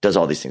does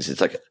all these things.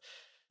 It's like,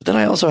 but then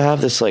I also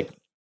have this like,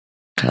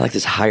 kind of like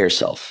this higher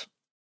self,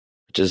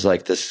 which is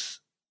like this,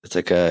 it's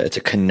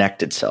a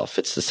connected self.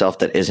 It's the self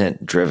that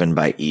isn't driven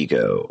by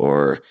ego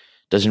or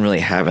doesn't really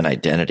have an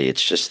identity.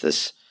 It's just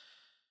this,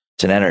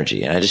 it's an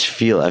energy. And I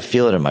feel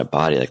it in my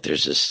body. Like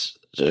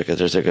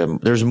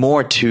there's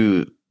more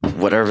to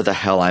whatever the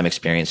hell I'm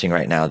experiencing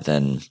right now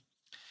than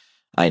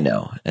I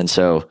know. And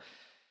so,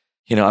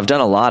 I've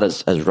done a lot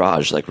as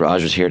Raj, like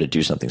Raj was here to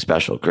do something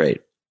special. Great.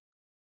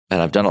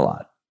 And I've done a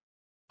lot,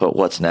 but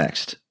what's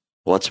next?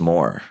 What's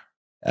more?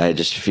 I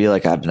just feel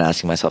like I've been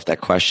asking myself that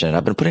question, and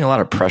I've been putting a lot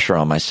of pressure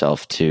on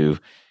myself to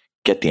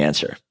get the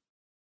answer,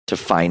 to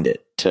find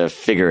it, to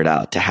figure it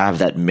out, to have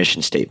that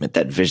mission statement,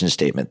 that vision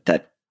statement,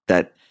 that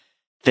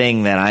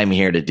thing that I'm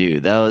here to do.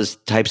 Those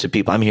types of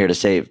people I'm here to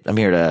save. I'm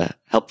here to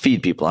help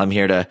feed people. I'm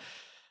here to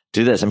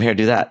do this. I'm here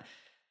to do that.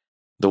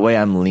 The way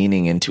I'm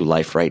leaning into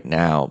life right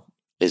now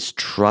is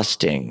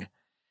trusting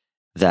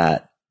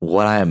that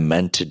what I am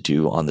meant to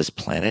do on this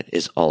planet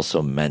is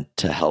also meant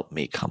to help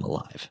me come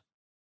alive.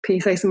 Can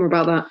you say some more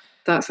about that?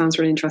 That sounds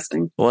really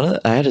interesting. I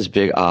had this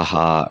big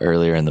aha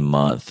earlier in the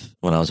month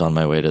when I was on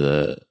my way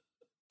to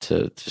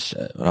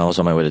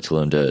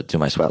Tulum to do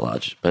my sweat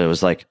lodge. But it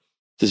was like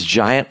this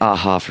giant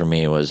aha for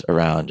me was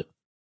around.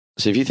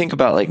 So if you think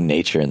about like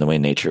nature and the way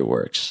nature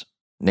works,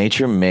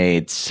 nature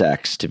made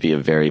sex to be a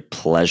very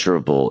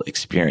pleasurable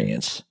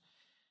experience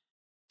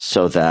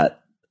so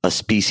that a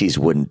species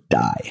wouldn't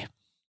die.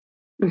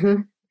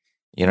 Mm-hmm.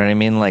 You know what I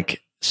mean?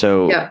 Like,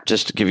 so yeah.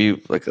 Just to give you,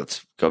 like,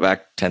 let's go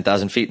back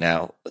 10,000 feet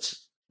now.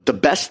 The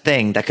best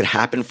thing that could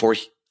happen for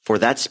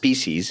that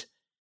species,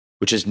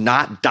 which is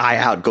not die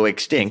out, go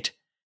extinct,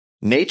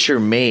 nature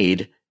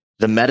made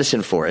the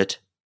medicine for it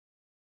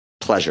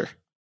pleasure,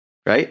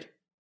 right?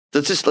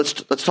 Let's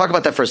talk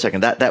about that for a second.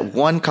 That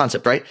one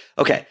concept, right?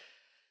 Okay.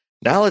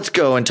 Now let's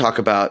go and talk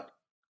about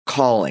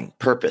calling,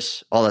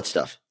 purpose, all that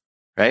stuff,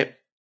 right?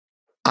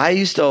 I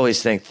used to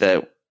always think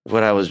that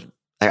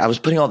I was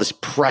putting all this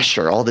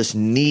pressure, all this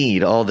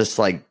need, all this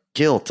like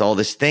guilt, all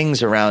these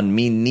things around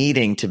me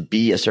needing to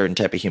be a certain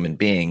type of human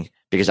being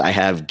because I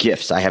have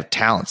gifts, I have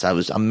talents,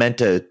 I'm meant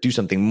to do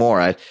something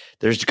more.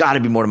 There's got to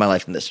be more to my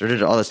life than this,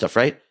 all that stuff,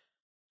 right?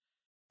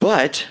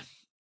 But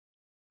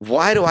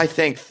why do I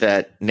think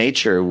that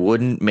nature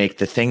wouldn't make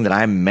the thing that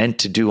I'm meant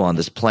to do on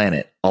this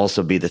planet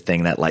also be the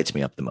thing that lights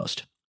me up the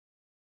most?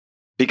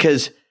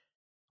 Because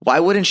why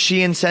wouldn't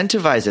she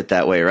incentivize it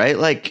that way, right?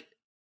 Like,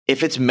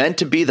 if it's meant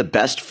to be the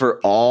best for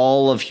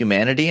all of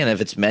humanity, and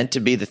if it's meant to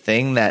be the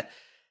thing that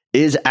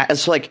is,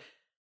 it's like,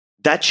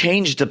 that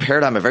changed the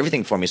paradigm of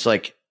everything for me. So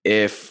like,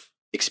 if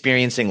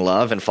experiencing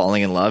love and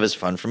falling in love is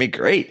fun for me,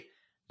 great.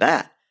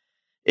 That.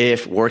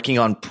 If working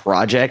on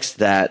projects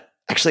that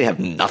actually have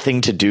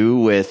nothing to do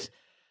with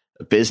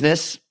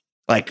business,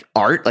 like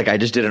art, like I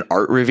just did an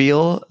art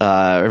reveal.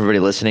 Everybody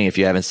listening, if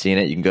you haven't seen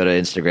it, you can go to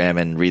Instagram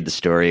and read the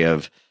story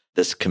of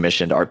this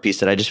commissioned art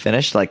piece that I just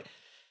finished. Like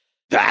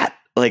that.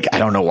 Like, I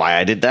don't know why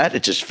I did that.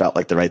 It just felt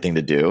like the right thing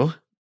to do,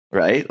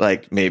 right?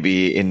 Like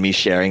maybe in me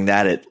sharing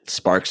that, it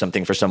sparked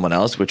something for someone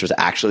else, which was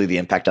actually the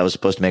impact I was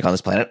supposed to make on this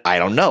planet. I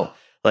don't know.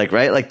 Like,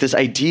 right? Like this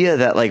idea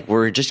that like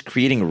we're just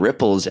creating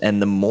ripples, and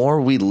the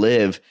more we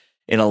live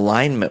in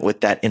alignment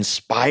with that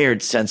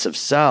inspired sense of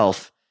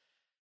self,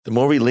 the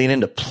more we lean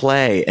into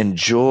play and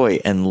joy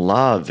and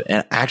love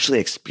and actually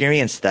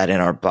experience that in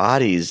our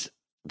bodies,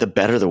 the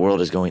better the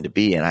world is going to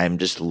be. And I'm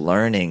just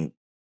learning.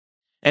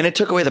 And it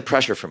took away the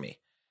pressure for me.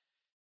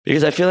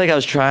 Because I feel like I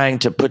was trying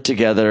to put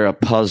together a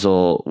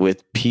puzzle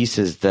with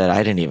pieces that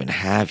I didn't even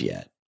have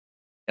yet.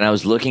 And I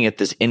was looking at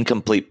this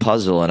incomplete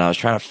puzzle, and I was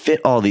trying to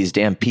fit all these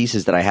damn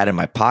pieces that I had in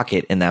my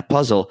pocket in that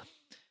puzzle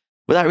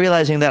without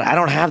realizing that I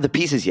don't have the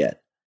pieces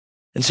yet.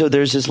 And so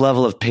there's this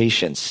level of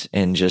patience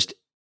and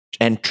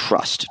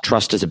trust.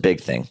 Trust is a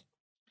big thing.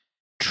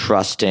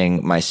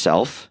 Trusting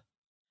myself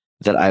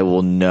that I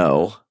will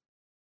know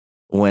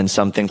when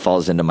something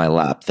falls into my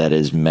lap that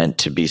is meant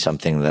to be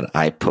something that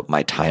I put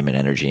my time and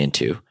energy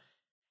into,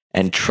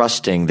 and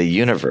trusting the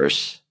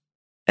universe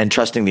and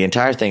trusting the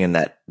entire thing, in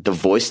that the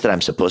voice that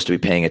I'm supposed to be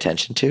paying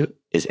attention to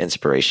is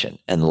inspiration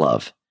and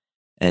love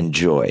and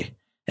joy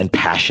and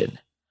passion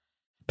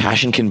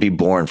passion can be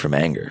born from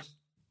anger.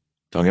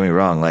 Don't get me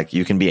wrong. Like,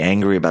 you can be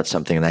angry about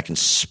something and that can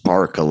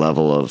spark a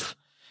level of,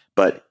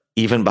 but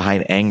even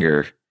behind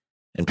anger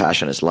and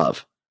passion is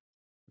love.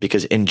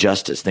 Because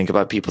injustice, think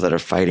about people that are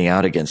fighting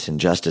out against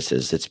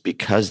injustices. It's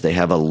because they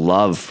have a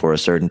love for a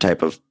certain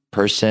type of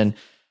person,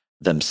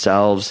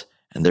 themselves,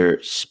 and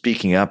they're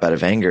speaking up out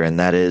of anger. And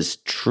that is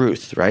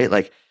truth, right?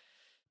 Like,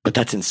 but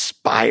that's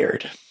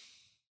inspired.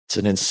 It's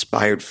an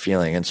inspired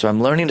feeling. And so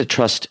I'm learning to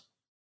trust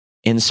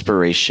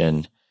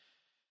inspiration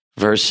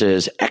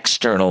versus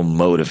external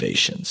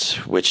motivations,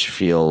 which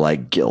feel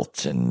like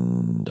guilt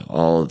and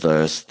all of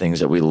those things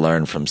that we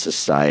learn from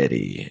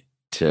society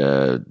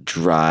to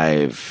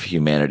drive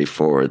humanity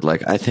forward.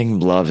 Like, I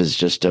think love is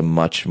just a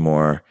much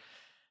more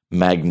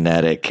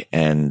magnetic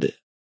and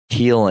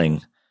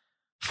healing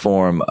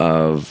form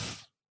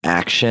of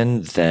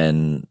action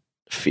than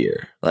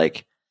fear.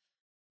 Like,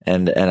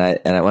 and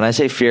when I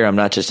say fear, I'm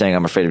not just saying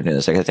I'm afraid of doing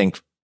this. Like, I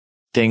think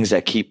things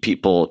that keep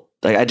people,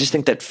 like, I just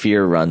think that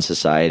fear runs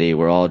society.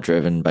 We're all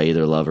driven by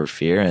either love or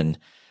fear. And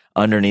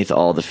underneath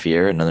all the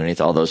fear and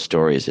underneath all those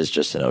stories is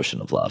just an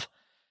ocean of love.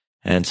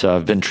 And so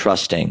I've been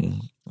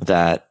trusting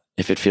that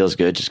if it feels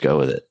good, just go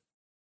with it.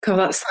 God,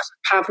 that's such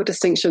a powerful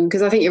distinction,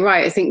 because I think you're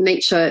right. I think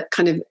nature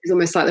kind of is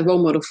almost like the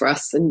role model for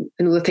us, and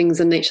all the things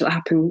in nature that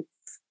happen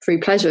through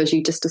pleasure, as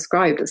you just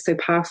described. It's so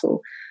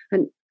powerful.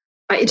 And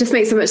it just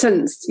makes so much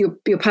sense.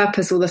 Your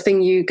purpose, or the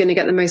thing you're going to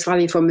get the most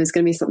value from, is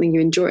going to be something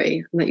you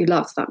enjoy and that you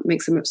love. That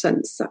makes so much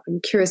sense. I'm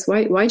curious,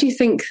 why do you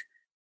think,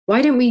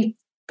 why don't we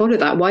follow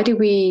that? Why do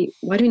we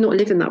not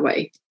live in that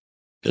way?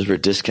 Because we're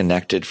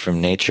disconnected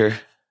from nature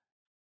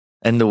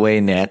and the way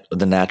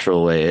the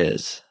natural way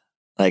is.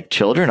 Like,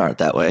 children aren't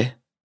that way.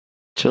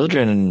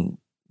 Children,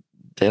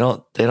 they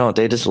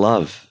just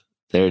love.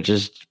 They're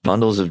just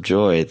bundles of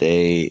joy.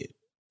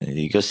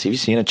 You've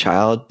seen a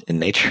child in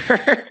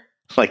nature,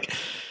 like,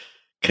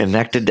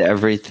 connected to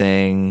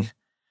everything,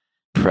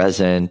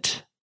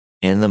 present,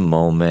 in the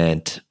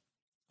moment,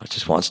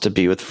 just wants to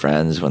be with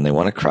friends. When they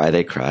want to cry,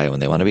 they cry. When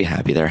they want to be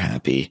happy, they're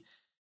happy.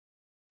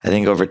 I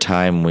think over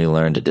time we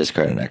learn to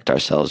disconnect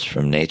ourselves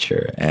from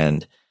nature.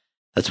 And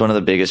that's one of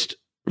the biggest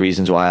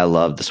reasons why I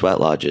love the sweat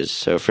lodges.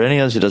 So for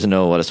anyone who doesn't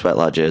know what a sweat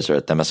lodge is or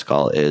a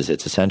temescal is,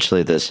 it's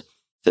essentially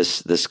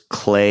this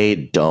clay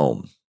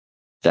dome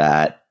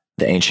that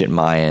the ancient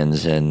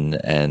Mayans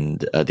and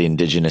the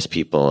indigenous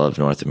people of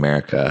North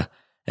America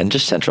and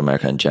just Central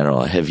America in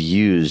general have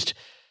used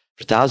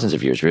for thousands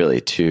of years, really,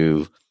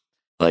 to,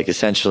 like,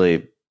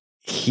 essentially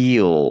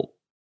heal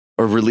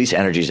or release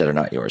energies that are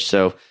not yours.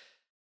 So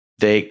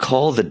they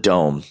call the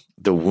dome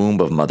the womb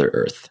of Mother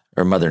Earth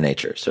or Mother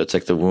Nature. So it's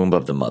like the womb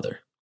of the mother.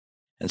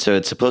 And so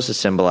it's supposed to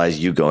symbolize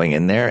you going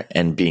in there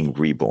and being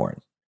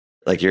reborn.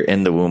 Like, you're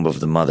in the womb of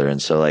the mother.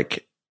 And so,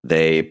 like,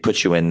 they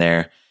put you in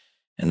there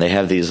and they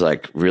have these,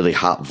 like, really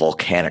hot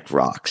volcanic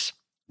rocks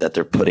that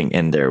they're putting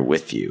in there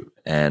with you.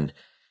 And,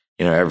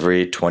 you know,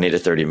 every 20 to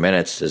 30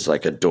 minutes is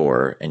like a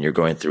door, and you're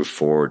going through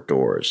 4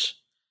 doors.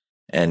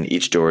 And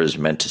each door is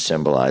meant to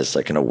symbolize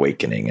like an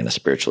awakening and a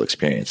spiritual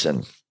experience.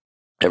 And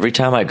every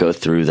time I go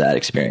through that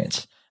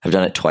experience, I've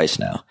done it twice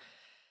now,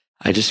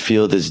 I just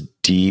feel this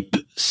deep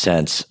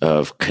sense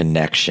of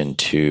connection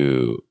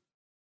to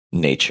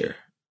nature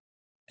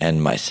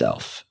and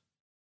myself.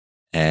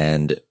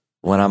 And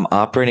when I'm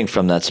operating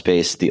from that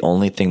space, the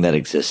only thing that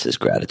exists is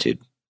gratitude,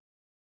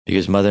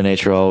 because Mother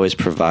Nature always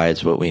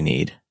provides what we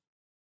need,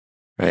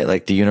 right?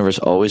 Like, the universe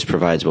always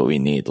provides what we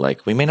need.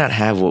 Like, we may not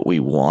have what we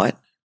want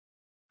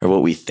or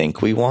what we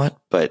think we want,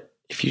 but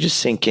if you just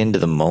sink into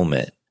the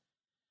moment,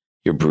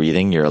 you're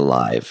breathing, you're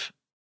alive.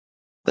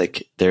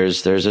 Like,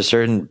 there's a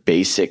certain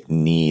basic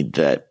need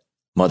that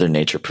Mother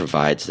Nature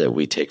provides that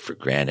we take for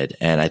granted.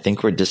 And I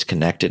think we're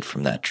disconnected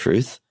from that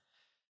truth.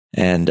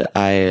 And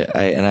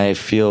I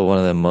feel one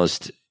of the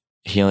most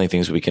healing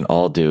things we can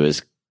all do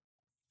is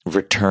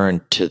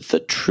return to the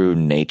true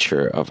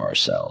nature of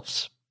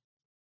ourselves.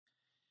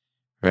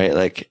 Right?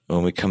 Like,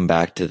 when we come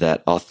back to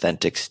that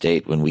authentic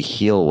state, when we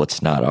heal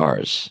what's not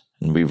ours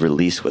and we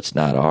release what's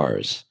not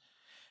ours,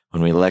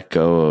 when we let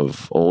go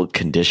of old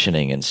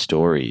conditioning and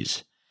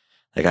stories.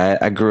 Like,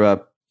 I grew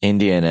up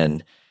Indian,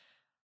 and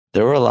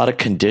there were a lot of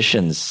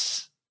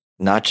conditions,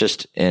 not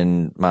just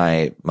in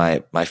my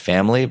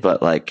family,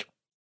 but like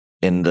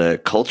in the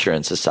culture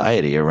and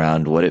society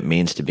around what it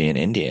means to be an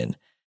Indian,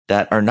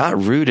 that are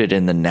not rooted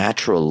in the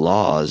natural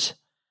laws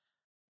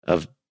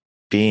of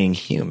being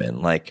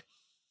human. Like,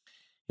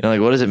 you know,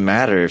 like, what does it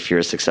matter if you're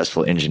a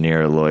successful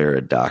engineer, a lawyer,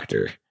 a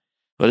doctor?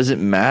 What does it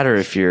matter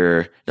if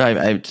you're,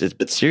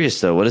 but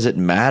serious though, what does it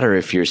matter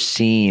if you're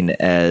seen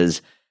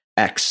as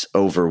X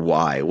over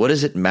Y? What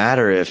does it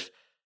matter if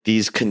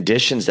these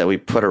conditions that we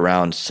put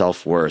around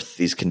self-worth,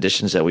 these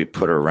conditions that we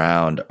put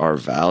around our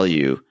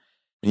value,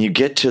 when you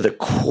get to the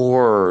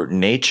core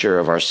nature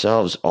of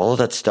ourselves, all of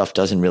that stuff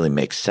doesn't really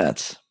make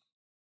sense.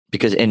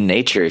 Because in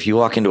nature, if you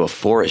walk into a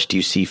forest,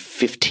 you see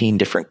 15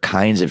 different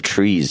kinds of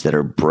trees that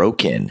are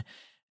broken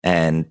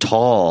and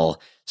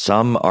tall.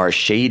 Some are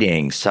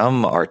shading,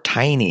 some are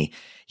tiny,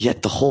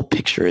 yet the whole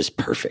picture is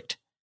perfect.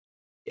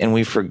 And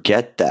we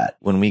forget that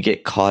when we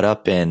get caught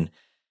up in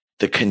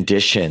the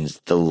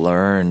conditions, the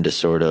learned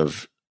sort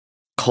of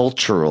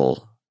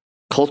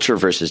culture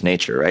versus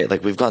nature, right?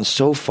 Like we've gone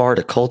so far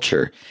to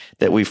culture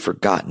that we've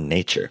forgotten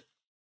nature.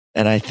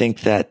 And I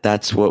think that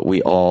that's what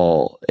we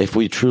all, if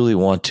we truly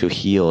want to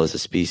heal as a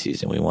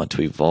species and we want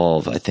to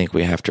evolve, I think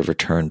we have to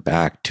return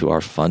back to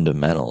our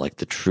fundamental, like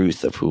the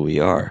truth of who we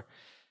are.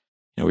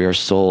 You know, we are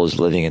souls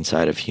living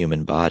inside of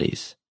human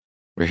bodies.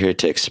 We're here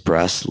to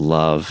express,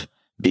 love,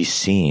 be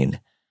seen,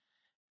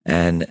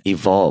 and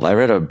evolve. I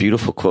read a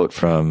beautiful quote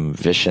from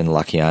Vishen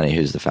Lakhiani,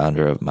 who's the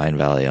founder of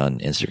Mindvalley, on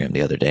Instagram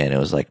the other day. And it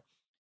was like,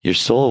 your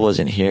soul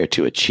wasn't here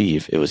to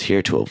achieve, it was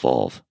here to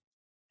evolve.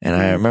 And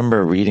I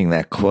remember reading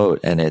that quote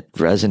and it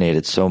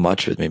resonated so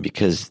much with me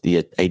because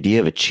the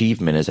idea of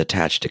achievement is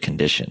attached to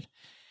condition.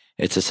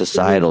 It's a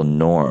societal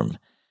norm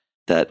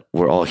that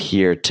we're all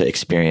here to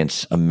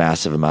experience a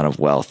massive amount of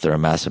wealth or a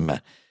massive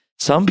amount.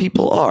 Some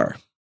people are,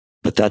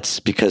 but that's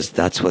because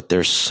that's what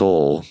their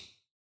soul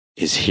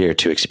is here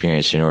to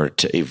experience in order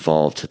to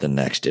evolve to the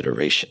next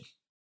iteration.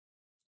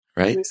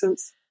 Right? Makes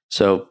sense.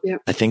 So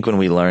I think when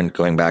we learn,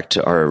 going back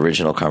to our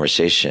original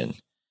conversation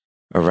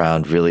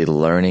around really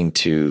learning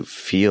to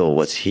feel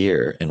what's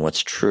here and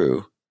what's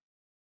true,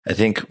 I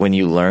think when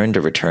you learn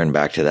to return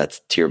back to that,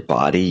 to your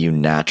body, you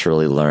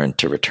naturally learn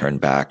to return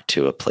back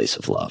to a place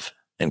of love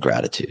and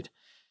gratitude.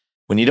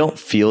 When you don't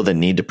feel the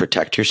need to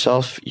protect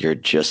yourself, you're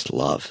just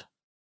love.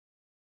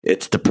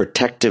 It's the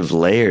protective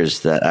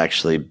layers that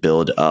actually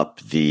build up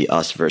the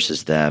us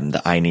versus them,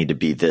 the I need to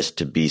be this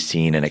to be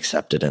seen and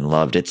accepted and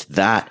loved. It's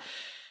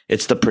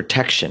the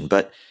protection.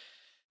 But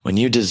when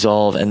you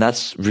dissolve, and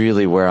that's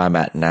really where I'm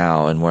at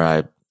now and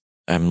where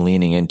I'm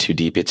leaning in too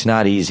deep. It's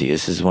not easy.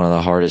 This is one of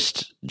the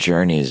hardest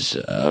journeys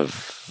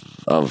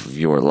of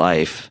your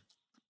life,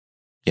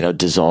 you know,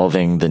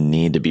 dissolving the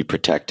need to be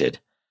protected.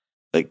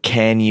 Like,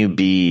 can you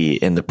be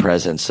in the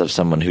presence of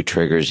someone who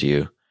triggers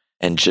you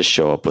and just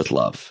show up with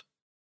love?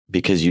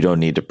 Because you don't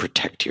need to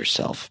protect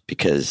yourself.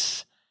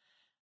 Because,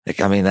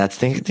 like, I mean,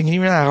 thinking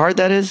you know how hard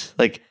that is?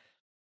 Like,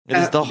 it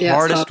is the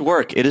hardest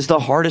work. It is the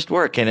hardest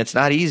work, and it's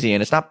not easy,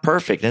 and it's not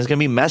perfect, and it's going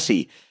to be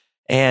messy.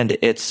 And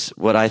it's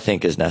what I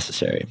think is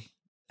necessary.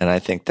 And I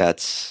think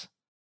that's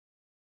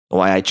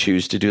why I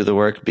choose to do the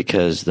work,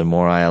 because the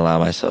more I allow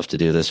myself to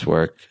do this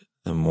work,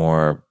 the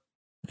more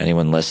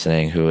anyone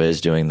listening who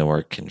is doing the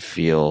work can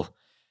feel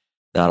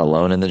not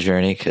alone in the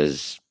journey,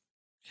 because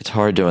it's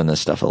hard doing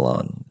this stuff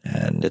alone,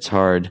 and it's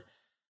hard.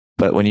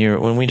 But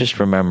when we just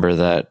remember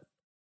that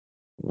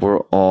we're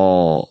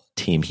all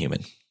team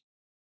human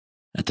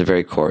at the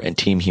very core, and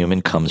team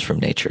human comes from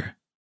nature.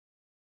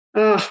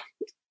 Oh,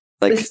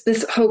 like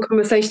this whole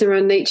conversation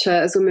around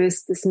nature is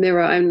almost this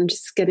mirror. I'm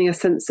just getting a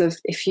sense of,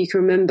 if you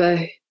can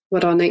remember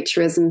what our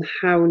nature is and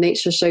how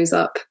nature shows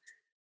up,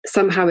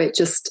 somehow it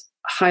just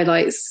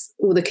highlights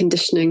all the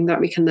conditioning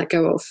that we can let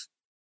go of.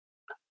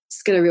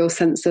 Just get a real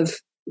sense of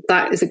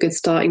that is a good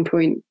starting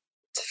point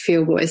to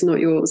feel what is not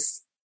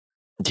yours.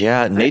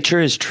 Yeah, nature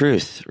is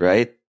truth,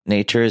 right?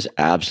 Nature is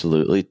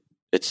absolutely,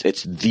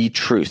 it's the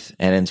truth.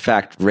 And in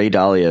fact, Ray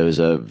Dalio is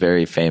a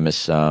very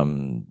famous,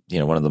 one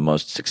of the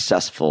most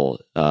successful,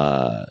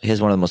 he has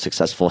one of the most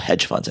successful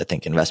hedge funds, I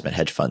think, investment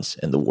hedge funds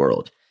in the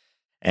world.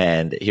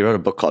 And he wrote a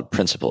book called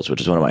Principles, which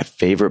is one of my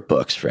favorite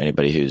books for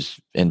anybody who's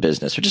in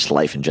business or just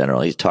life in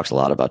general. He talks a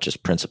lot about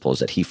just principles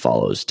that he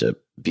follows to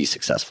be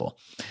successful.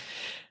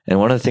 And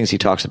one of the things he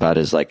talks about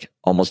is like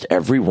almost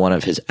every one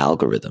of his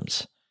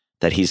algorithms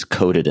that he's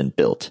coded and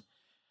built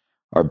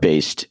are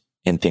based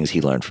in things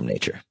he learned from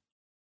nature.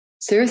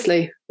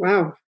 Seriously?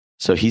 Wow.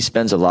 So he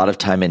spends a lot of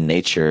time in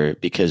nature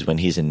because when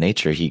he's in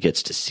nature, he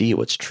gets to see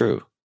what's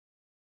true.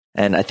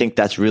 And I think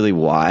that's really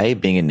why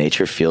being in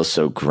nature feels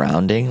so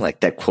grounding. Like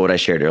that quote I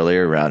shared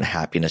earlier around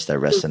happiness that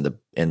rests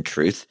in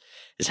truth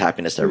is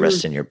happiness that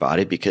rests in your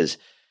body. Because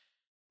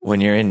when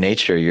you're in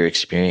nature, you're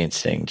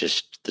experiencing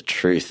just the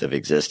truth of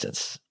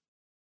existence.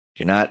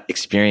 You're not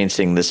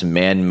experiencing this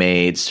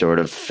man-made sort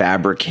of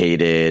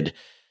fabricated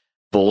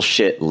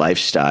bullshit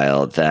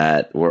lifestyle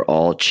that we're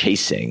all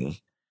chasing.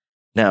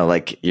 No,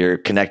 like you're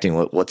connecting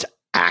with what's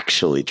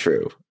actually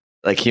true.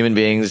 Like human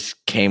beings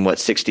came,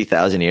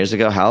 60,000 years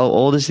ago? How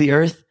old is the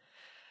earth?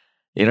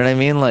 You know what I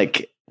mean?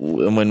 Like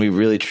when we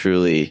really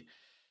truly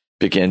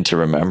begin to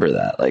remember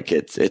that, like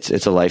it's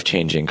a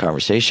life-changing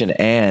conversation.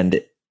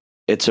 And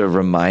it's a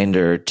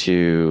reminder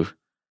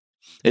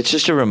it's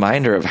just a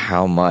reminder of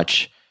how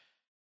much,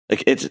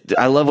 like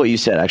I love what you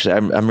said. Actually,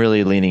 I'm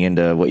really leaning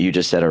into what you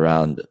just said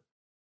around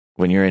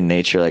when you're in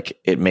nature, like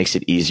it makes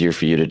it easier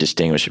for you to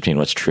distinguish between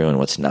what's true and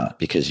what's not,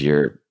 because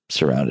you're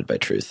surrounded by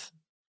truth.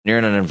 You're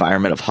in an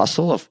environment of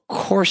hustle. Of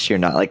course you're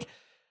not. Like,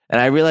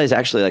 and I realize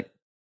actually like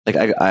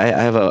I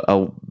have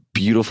a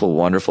beautiful,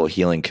 wonderful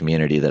healing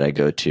community that I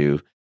go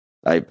to.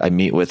 I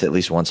meet with at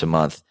least once a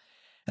month,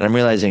 and I'm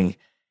realizing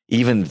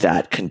even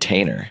that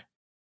container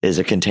is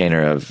a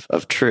container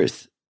of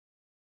truth.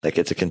 Like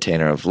it's a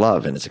container of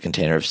love and it's a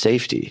container of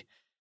safety.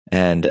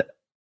 And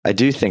I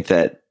do think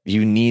that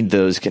you need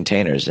those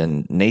containers,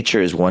 and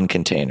nature is one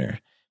container,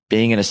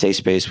 being in a safe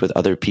space with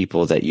other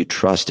people that you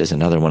trust is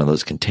another one of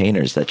those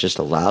containers that just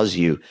allows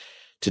you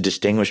to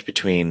distinguish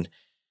between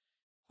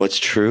what's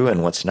true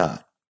and what's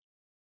not.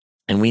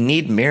 And we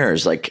need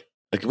mirrors. Like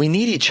we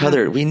need each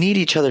other. We need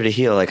each other to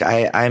heal. Like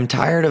I'm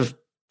tired of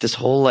this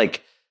whole,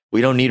 like, we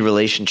don't need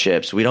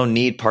relationships. We don't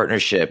need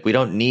partnership. We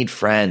don't need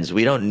friends.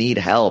 We don't need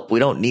help.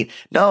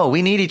 No,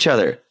 we need each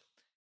other.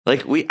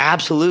 Like, we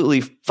absolutely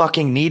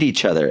fucking need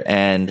each other.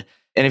 And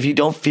if you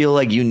don't feel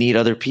like you need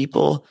other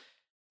people,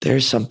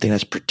 there's something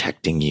that's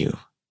protecting you.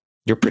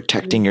 You're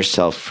protecting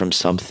yourself from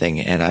something.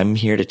 And I'm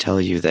here to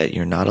tell you that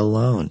you're not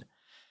alone.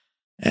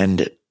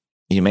 And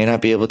you may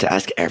not be able to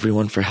ask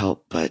everyone for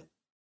help, but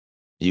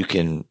you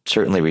can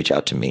certainly reach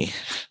out to me.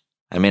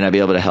 I may not be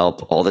able to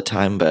help all the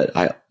time, but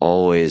I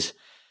always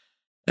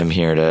am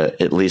here to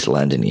at least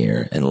lend an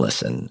ear and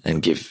listen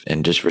and give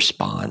and just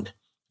respond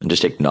and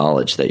just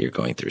acknowledge that you're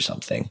going through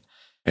something.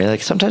 Right?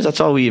 Like, sometimes that's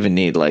all we even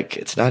need. Like,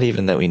 it's not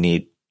even that we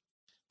need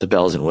the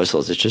bells and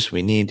whistles. It's just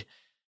we need,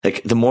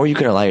 like, the more you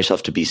can allow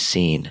yourself to be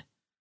seen,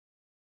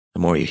 the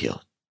more you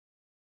heal.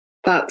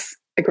 That's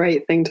a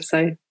great thing to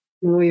say.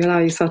 The more you allow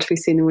yourself to be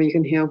seen, the more you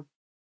can heal.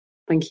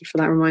 Thank you for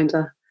that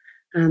reminder.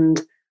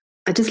 And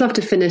I'd just love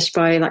to finish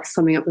by, like,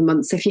 summing up the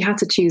month. So if you had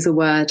to choose a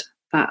word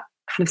that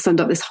kind of summed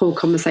up this whole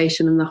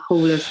conversation and the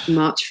whole of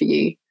March for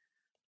you,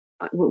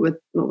 what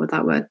would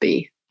that word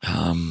be?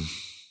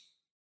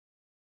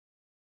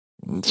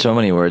 So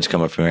many words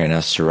come up for me right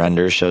now.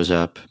 Surrender shows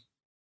up.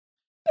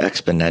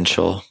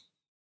 Exponential.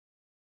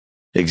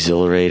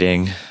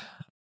 Exhilarating.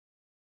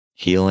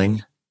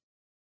 Healing.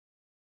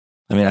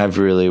 I mean, I've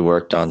really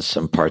worked on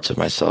some parts of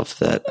myself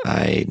that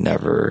I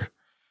never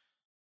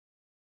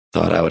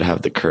thought I would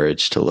have the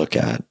courage to look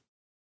at.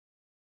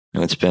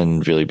 And it's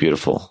been really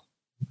beautiful.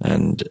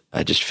 And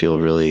I just feel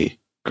really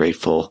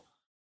grateful.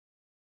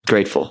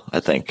 Grateful, I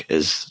think,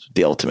 is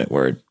the ultimate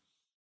word.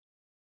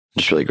 I'm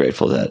just really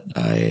grateful that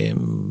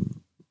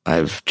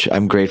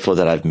I'm grateful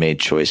that I've made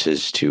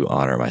choices to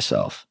honor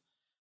myself.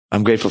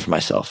 I'm grateful for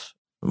myself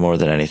more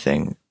than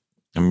anything.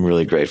 I'm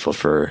really grateful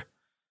for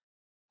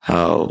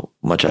how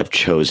much I've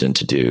chosen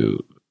to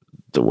do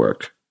the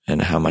work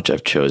and how much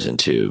I've chosen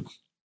to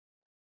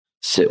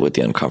sit with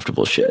the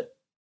uncomfortable shit,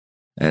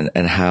 and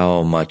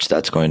how much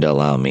that's going to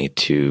allow me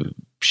to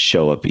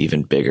show up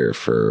even bigger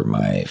for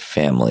my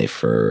family,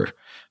 for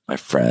my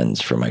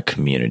friends, for my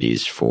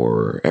communities,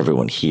 for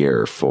everyone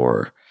here,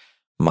 for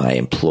my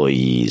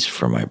employees,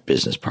 for my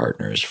business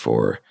partners,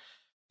 for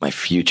my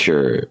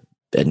future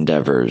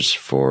endeavors,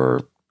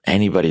 for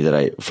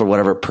anybody for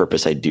whatever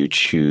purpose I do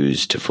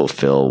choose to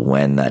fulfill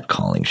when that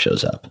calling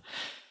shows up.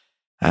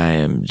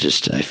 I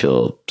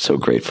feel so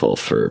grateful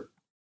for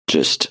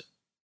just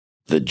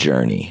the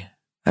journey.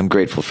 I'm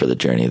grateful for the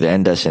journey. The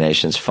end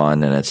destination's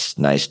fun, and it's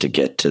nice to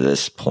get to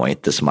this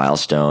point, this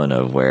milestone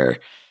of where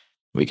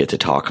we get to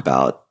talk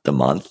about the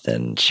month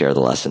and share the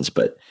lessons.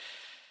 But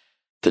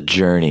the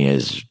journey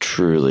is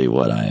truly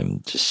what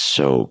I'm just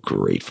so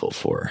grateful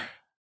for.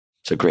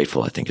 So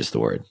grateful, I think, is the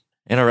word.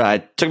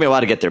 It took me a while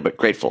to get there, but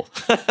grateful.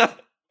 I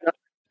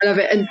love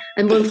it.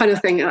 And one final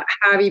thing, how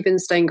have you been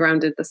staying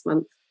grounded this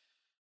month?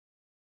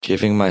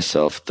 Giving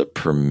myself the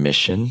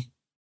permission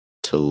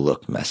to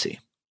look messy.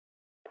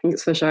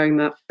 Thanks for sharing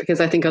that,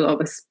 because I think a lot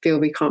of us feel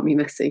we can't be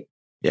messy.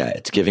 Yeah,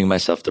 it's giving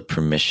myself the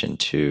permission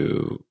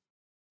to,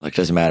 like,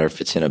 doesn't matter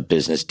if it's in a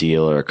business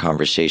deal or a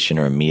conversation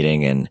or a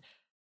meeting and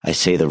I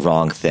say the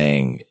wrong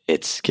thing,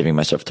 it's giving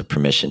myself the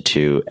permission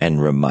to,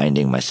 and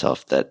reminding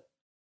myself that,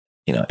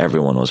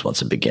 everyone was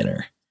once a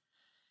beginner,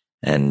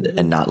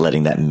 and not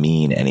letting that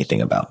mean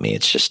anything about me.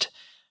 It's just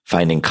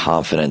finding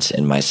confidence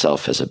in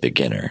myself as a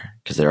beginner,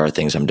 because there are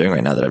things I'm doing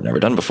right now that I've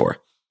never done before,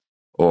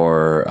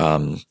 or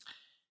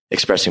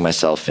expressing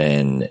myself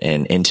in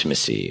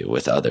intimacy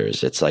with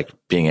others. It's like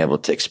being able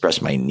to express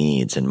my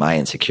needs and my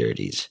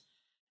insecurities,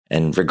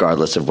 and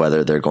regardless of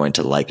whether they're going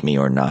to like me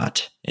or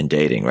not in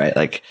dating, right?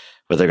 Like,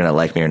 whether they're going to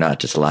like me or not,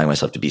 just allowing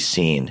myself to be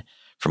seen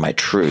for my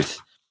truth,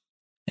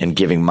 and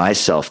giving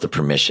myself the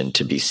permission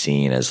to be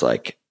seen as,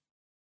 like,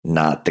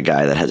 not the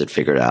guy that has it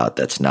figured out.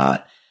 That's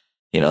not,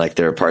 like,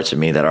 there are parts of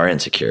me that are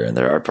insecure, and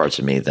there are parts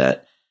of me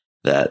that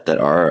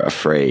are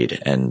afraid,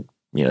 and,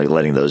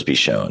 letting those be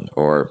shown,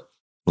 or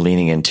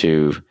leaning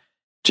into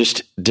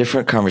just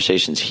different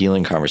conversations,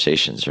 healing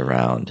conversations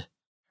around,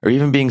 or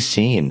even being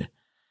seen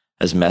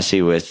as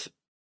messy with,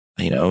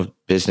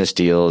 business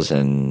deals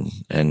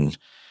and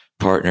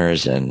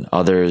partners and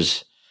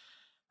others.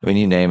 I mean,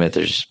 you name it.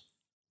 There's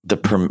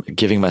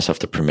giving myself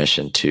the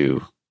permission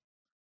to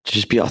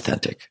just be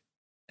authentic.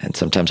 And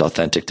sometimes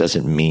authentic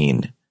doesn't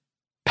mean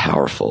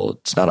powerful.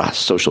 It's not a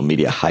social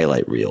media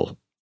highlight reel.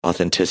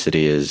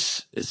 Authenticity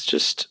is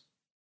just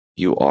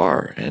you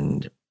are.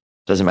 And it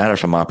doesn't matter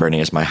if I'm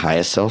operating as my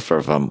highest self or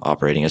if I'm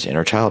operating as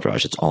inner child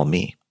Raj. It's all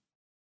me.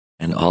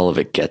 And all of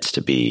it gets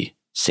to be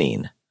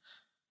seen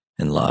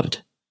and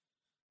loved.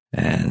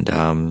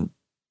 And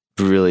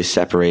really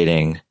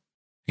separating,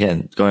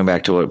 again, going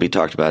back to what we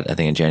talked about, I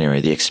think in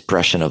January, the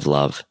expression of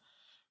love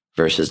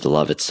versus the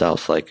love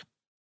itself. Like,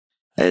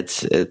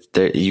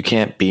 You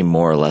can't be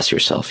more or less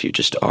yourself. You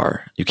just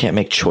are. You can't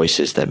make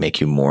choices that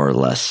make you more or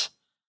less.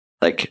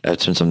 Like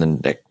it's been something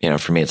that,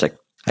 for me, it's like,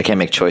 I can't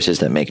make choices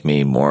that make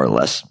me more or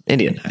less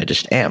Indian. I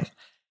just am.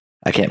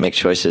 I can't make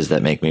choices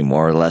that make me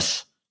more or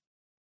less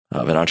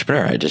of an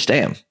entrepreneur. I just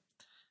am.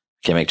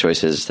 I can't make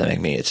choices that make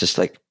me, it's just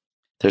like,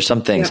 there's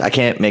some things I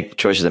can't make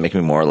choices that make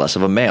me more or less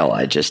of a male.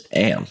 I just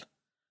am.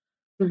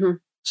 Mm-hmm.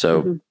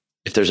 So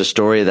if there's a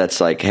story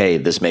that's like, hey,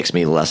 this makes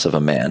me less of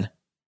a man,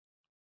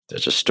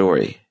 there's a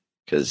story.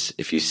 Because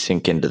if you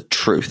sink into the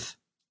truth,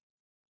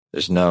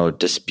 there's no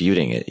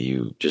disputing it.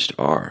 You just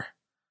are.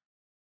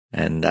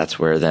 And that's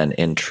where then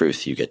in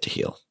truth you get to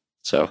heal.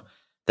 So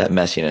that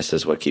messiness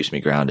is what keeps me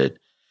grounded.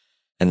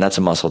 And that's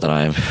a muscle that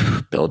I'm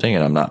building,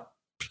 and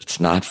it's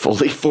not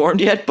fully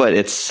formed yet, but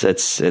it's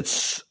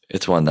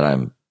one that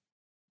I'm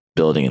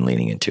building and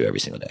leaning into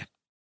every single day.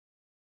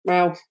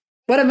 Wow.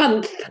 What a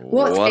month.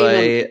 What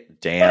a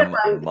damn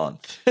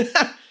month. Oh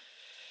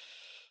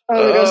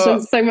my gosh,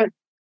 there's so much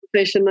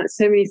conversation, like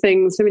so many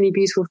things, so many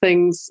beautiful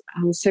things,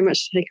 and so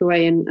much to take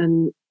away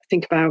and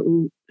think about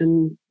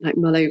and like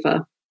mull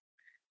over.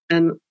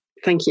 And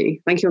thank you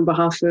on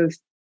behalf of,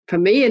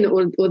 from me and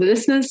all the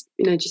listeners,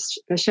 just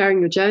for sharing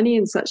your journey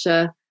in such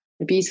a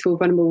beautiful,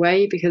 vulnerable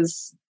way,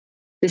 because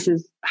this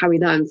is how we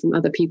learn from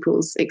other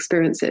people's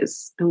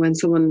experiences. And when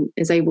someone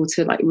is able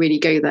to like really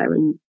go there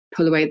and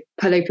pull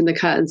open the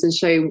curtains and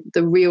show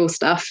the real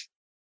stuff,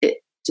 it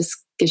just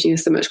gives you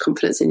so much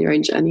confidence in your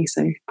own journey.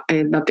 So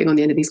I love being on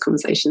the end of these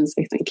conversations.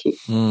 So thank you.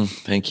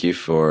 Thank you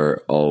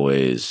for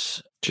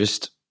always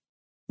just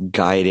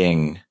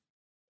guiding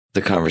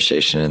the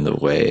conversation in the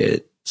way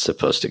it's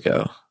supposed to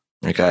go.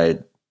 Like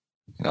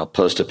I'll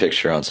post a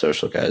picture on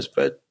social, guys,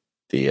 but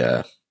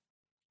I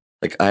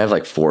have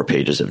like 4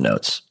 pages of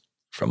notes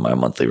from my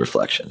monthly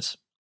reflections,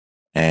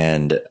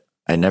 and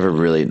I never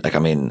really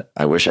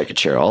I wish I could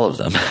share all of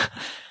them.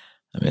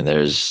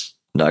 There's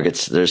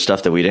nuggets, there's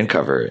stuff that we didn't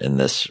cover in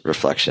this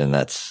reflection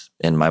that's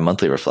in my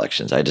monthly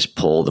reflections. I just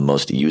pull the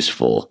most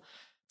useful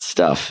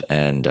stuff,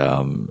 and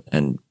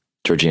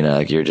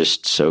Georgina, you're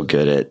just so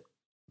good at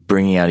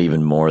bringing out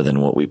even more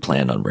than what we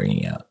planned on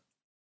bringing out.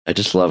 I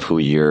just love who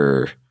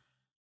you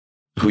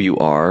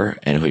are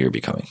and who you're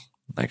becoming.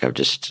 Like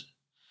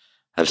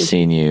I've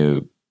seen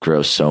you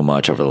grow so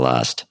much over the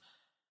last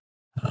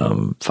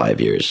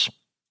 5 years,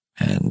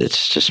 and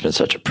it's just been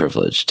such a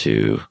privilege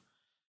to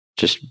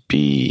just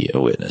be a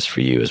witness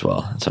for you as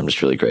well. And so I'm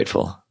just really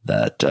grateful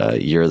that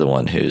you're the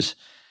one who's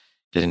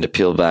getting to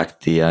peel back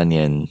the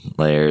onion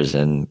layers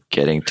and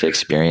getting to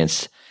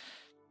experience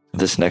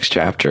this next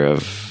chapter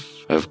of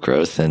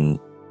growth and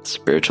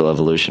spiritual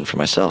evolution for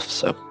myself.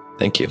 So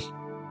thank you.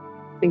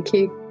 Thank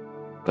you.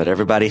 But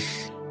everybody,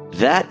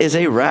 that is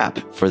a wrap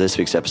for this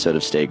week's episode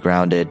of Stay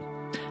Grounded.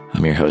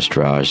 I'm your host,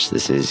 Raj.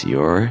 This is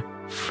your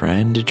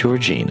friend,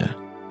 Georgina.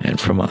 And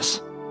from us,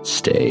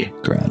 stay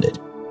grounded.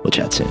 We'll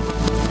chat soon.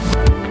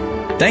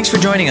 Thanks for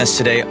joining us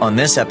today on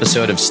this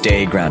episode of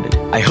Stay Grounded.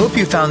 I hope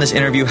you found this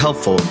interview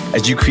helpful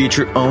as you create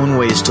your own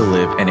ways to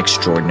live an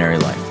extraordinary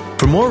life.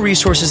 For more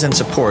resources and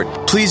support,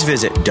 please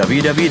visit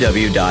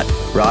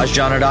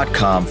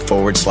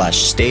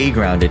www.rajjana.com/Stay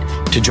Grounded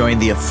to join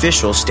the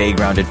official Stay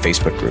Grounded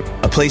Facebook group,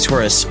 a place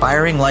where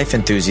aspiring life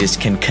enthusiasts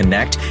can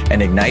connect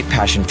and ignite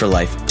passion for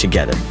life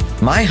together.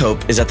 My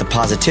hope is that the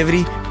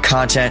positivity,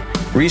 content,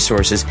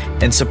 resources,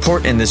 and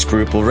support in this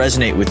group will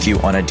resonate with you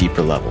on a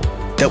deeper level.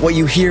 That what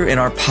you hear in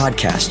our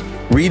podcast,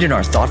 read in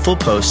our thoughtful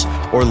posts,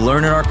 or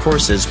learn in our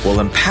courses will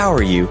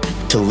empower you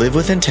to live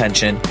with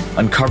intention,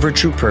 uncover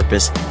true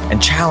purpose,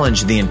 and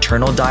challenge the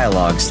internal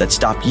dialogues that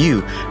stop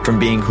you from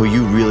being who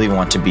you really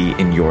want to be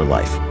in your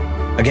life.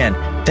 Again,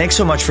 thanks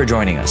so much for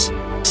joining us.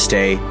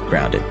 Stay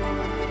grounded.